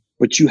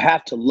 But you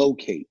have to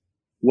locate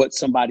what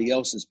somebody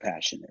else's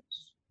passion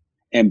is.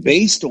 And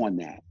based on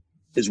that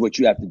is what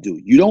you have to do.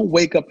 You don't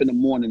wake up in the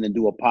morning and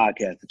do a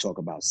podcast to talk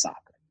about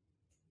soccer.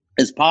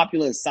 As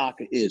popular as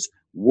soccer is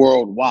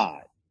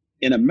worldwide,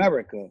 in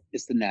America,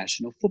 it's the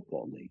National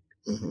Football League.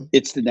 Mm-hmm.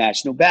 It's the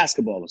National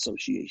Basketball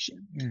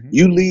Association. Mm-hmm.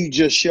 You lead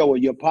your show or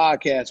your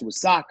podcast with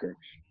soccer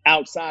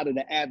outside of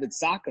the avid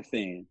soccer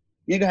fan.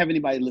 You ain't gonna have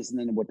anybody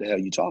listening to what the hell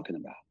you're talking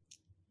about.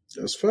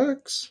 That's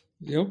facts.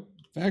 Yep.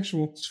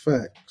 Factual. It's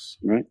facts.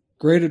 Right.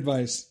 Great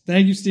advice.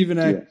 Thank you, Stephen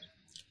A. Yeah.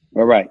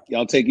 All right.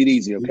 Y'all take it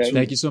easy, okay?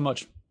 Thank you so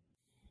much.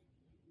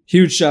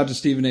 Huge shout to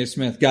Stephen A.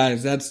 Smith.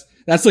 Guys, that's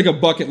like a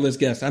bucket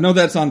list guest. I know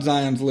that's on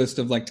Zion's list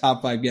of like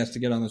top 5 guests to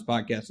get on this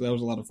podcast. So that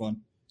was a lot of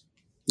fun.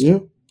 Yeah.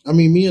 I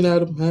mean, me and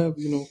Adam have,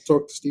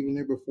 talked to Stephen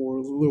A. before.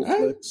 It was a little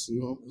flex, A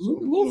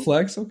little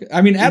flex, okay.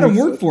 I mean, Adam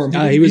worked for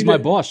him. He was my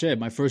boss, yeah.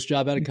 My first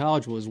job out of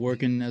college was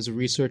working as a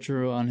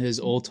researcher on his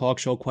old talk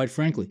show, Quite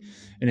Frankly.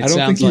 And it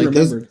sounds like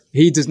remembered.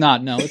 He does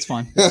not. No, it's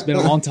fine. It's been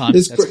a long time.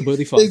 That's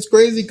completely fine. It's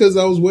crazy because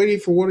I was waiting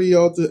for one of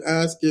y'all to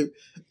ask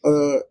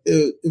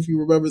if he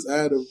remembers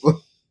Adam.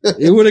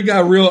 It would have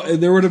got real.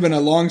 There would have been a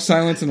long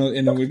silence, and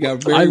we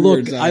got very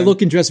weird. I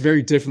look and dress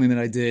very differently than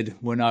I did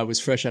when I was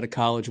fresh out of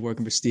college,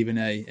 working for Stephen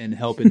A. and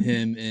helping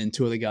him and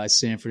 2 other guys,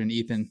 Sanford and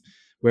Ethan,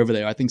 wherever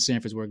they are. I think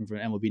Sanford's working for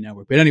MLB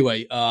Network, but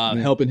anyway,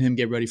 helping him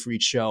get ready for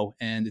each show.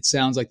 And it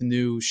sounds like the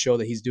new show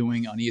that he's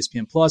doing on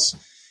ESPN Plus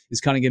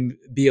is kind of going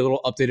to be a little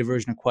updated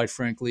version of Quite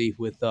Frankly,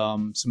 with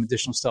some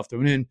additional stuff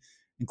thrown in,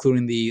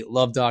 including the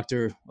Love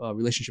Doctor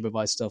relationship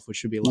advice stuff, which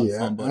should be a lot of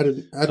fun. But,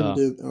 Adam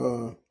did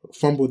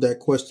fumble that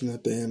question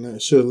at the end. I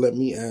should have let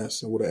me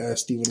ask. I would have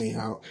asked Stephen A.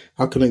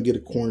 How can I get a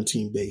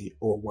quarantine babe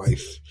or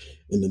wife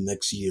in the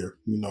next year?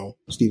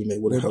 Stephen A.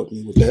 would have helped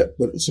me with that,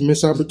 but it's a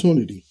missed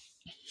opportunity.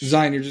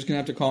 Zion, you're just going to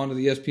have to call into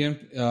the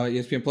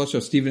ESPN Plus show,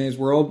 Stephen A.'s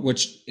World,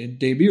 which it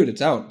debuted.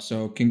 It's out.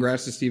 So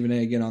congrats to Stephen A.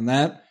 again on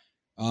that.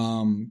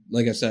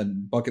 Like I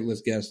said, bucket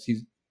list guest.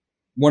 He's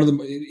one of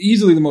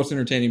easily the most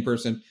entertaining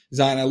person.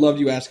 Zion, I love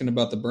you asking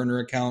about the burner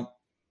account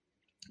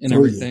and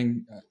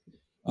everything. Yeah.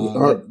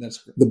 That's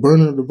great. The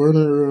burner,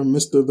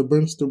 Mr.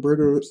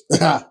 Burner,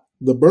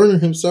 the burner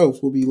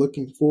himself will be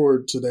looking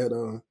forward to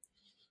that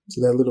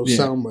little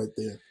sound right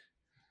there.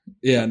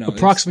 Yeah, no.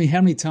 Approximately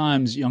how many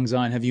times, young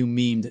Zion, have you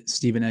memed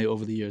Stephen A.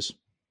 over the years?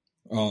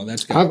 Oh,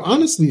 that's good. I've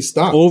honestly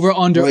stopped.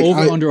 Under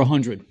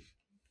 100.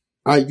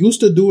 I used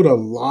to do it a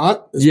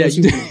lot. Yeah,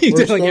 you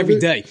did like every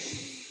day.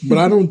 But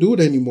I don't do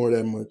it anymore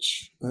that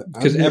much.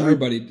 Because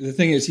the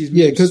thing is, he's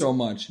memed so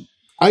much.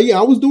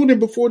 I was doing it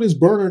before this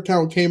burner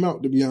account came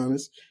out, to be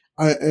honest.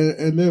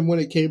 And then when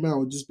it came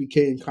out, it just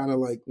became kind of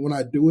like, when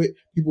I do it,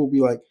 people will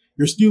be like,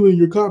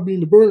 you're copying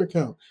the burner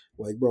account.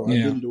 Like, bro, I've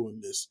been doing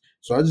this.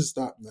 So I just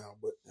stopped now,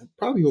 but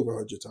probably over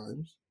 100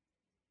 times.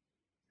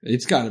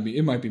 It's got to be.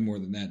 It might be more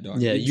than that,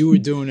 dog. Yeah, you were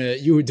doing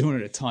it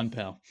a ton,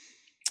 pal.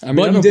 I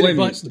mean, I don't blame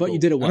you. But you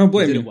did it well. I don't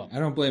blame you. I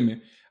don't blame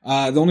you.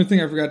 The only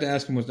thing I forgot to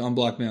ask him was to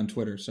unblock me on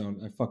Twitter, so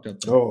I fucked up.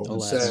 Oh,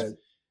 sad.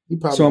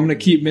 So I'm going to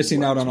keep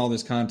missing out on all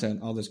this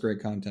content, all this great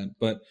content.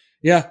 But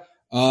yeah,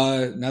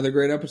 another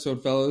great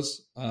episode,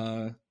 fellas.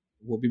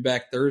 We'll be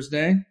back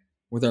Thursday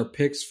with our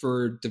picks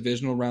for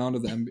divisional round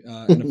of the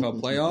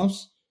NFL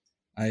playoffs.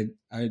 I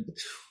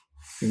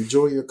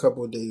enjoy your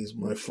couple of days,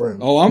 my friend.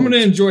 Oh, I'm going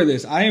to enjoy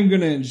this. I am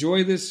going to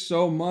enjoy this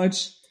so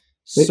much.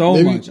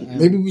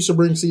 Maybe we should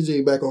bring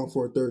CJ back on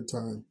for a third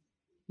time.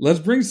 Let's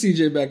bring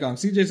CJ back on.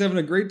 CJ's having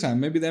a great time.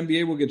 Maybe the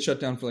NBA will get shut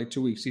down for like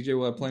 2 weeks. CJ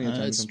will have plenty of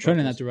time. It's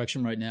trending that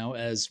direction right now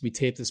as we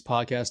tape this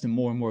podcast and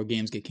more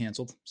games get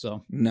canceled.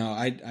 So no,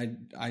 I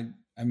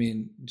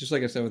mean, just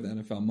like I said with the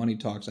NFL, money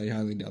talks. I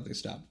highly doubt they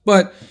stop.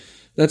 But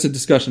that's a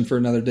discussion for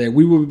another day.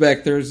 We will be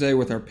back Thursday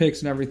with our picks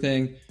and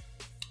everything.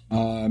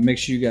 Make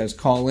sure you guys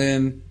call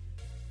in.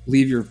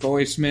 Leave your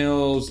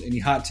voicemails, any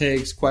hot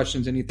takes,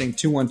 questions, anything.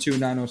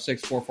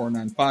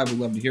 212-906-4495. We'd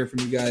love to hear from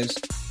you guys.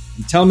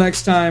 Until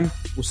next time,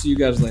 we'll see you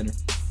guys later.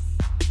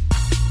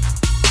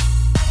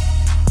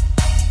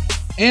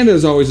 And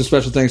as always, a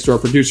special thanks to our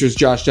producers,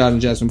 Josh Dodd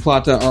and Jasmine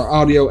Plata, our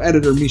audio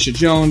editor, Misha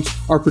Jones,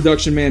 our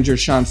production manager,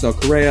 Shancel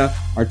Correa,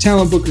 our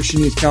talent booker,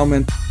 Shanice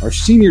Kelman, our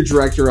senior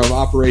director of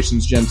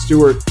operations, Jen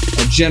Stewart,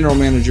 our general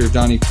manager,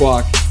 Donnie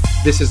Kwok.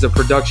 This is a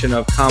production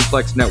of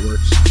Complex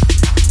Networks.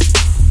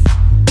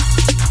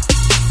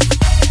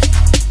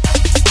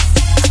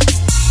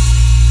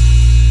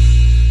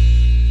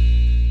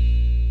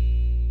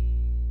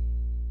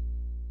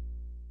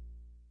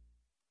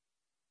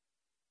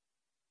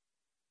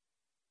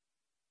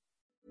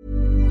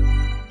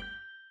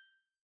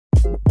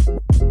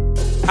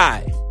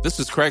 Hi, this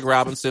is Craig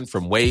Robinson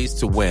from Ways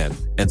to Win,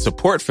 and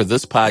support for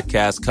this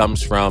podcast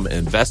comes from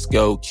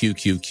Invesco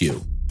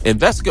QQQ.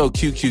 Invesco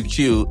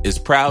QQQ is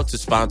proud to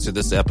sponsor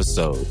this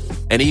episode,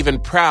 and even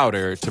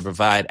prouder to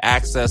provide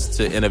access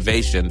to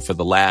innovation for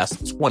the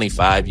last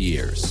 25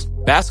 years.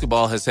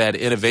 Basketball has had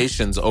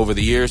innovations over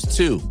the years,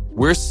 too.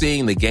 We're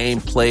seeing the game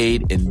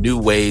played in new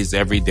ways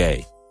every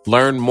day.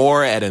 Learn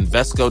more at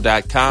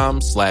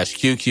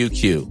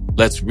Invesco.com/QQQ.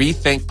 Let's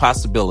rethink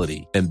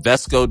possibility.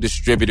 Invesco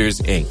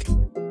Distributors, Inc.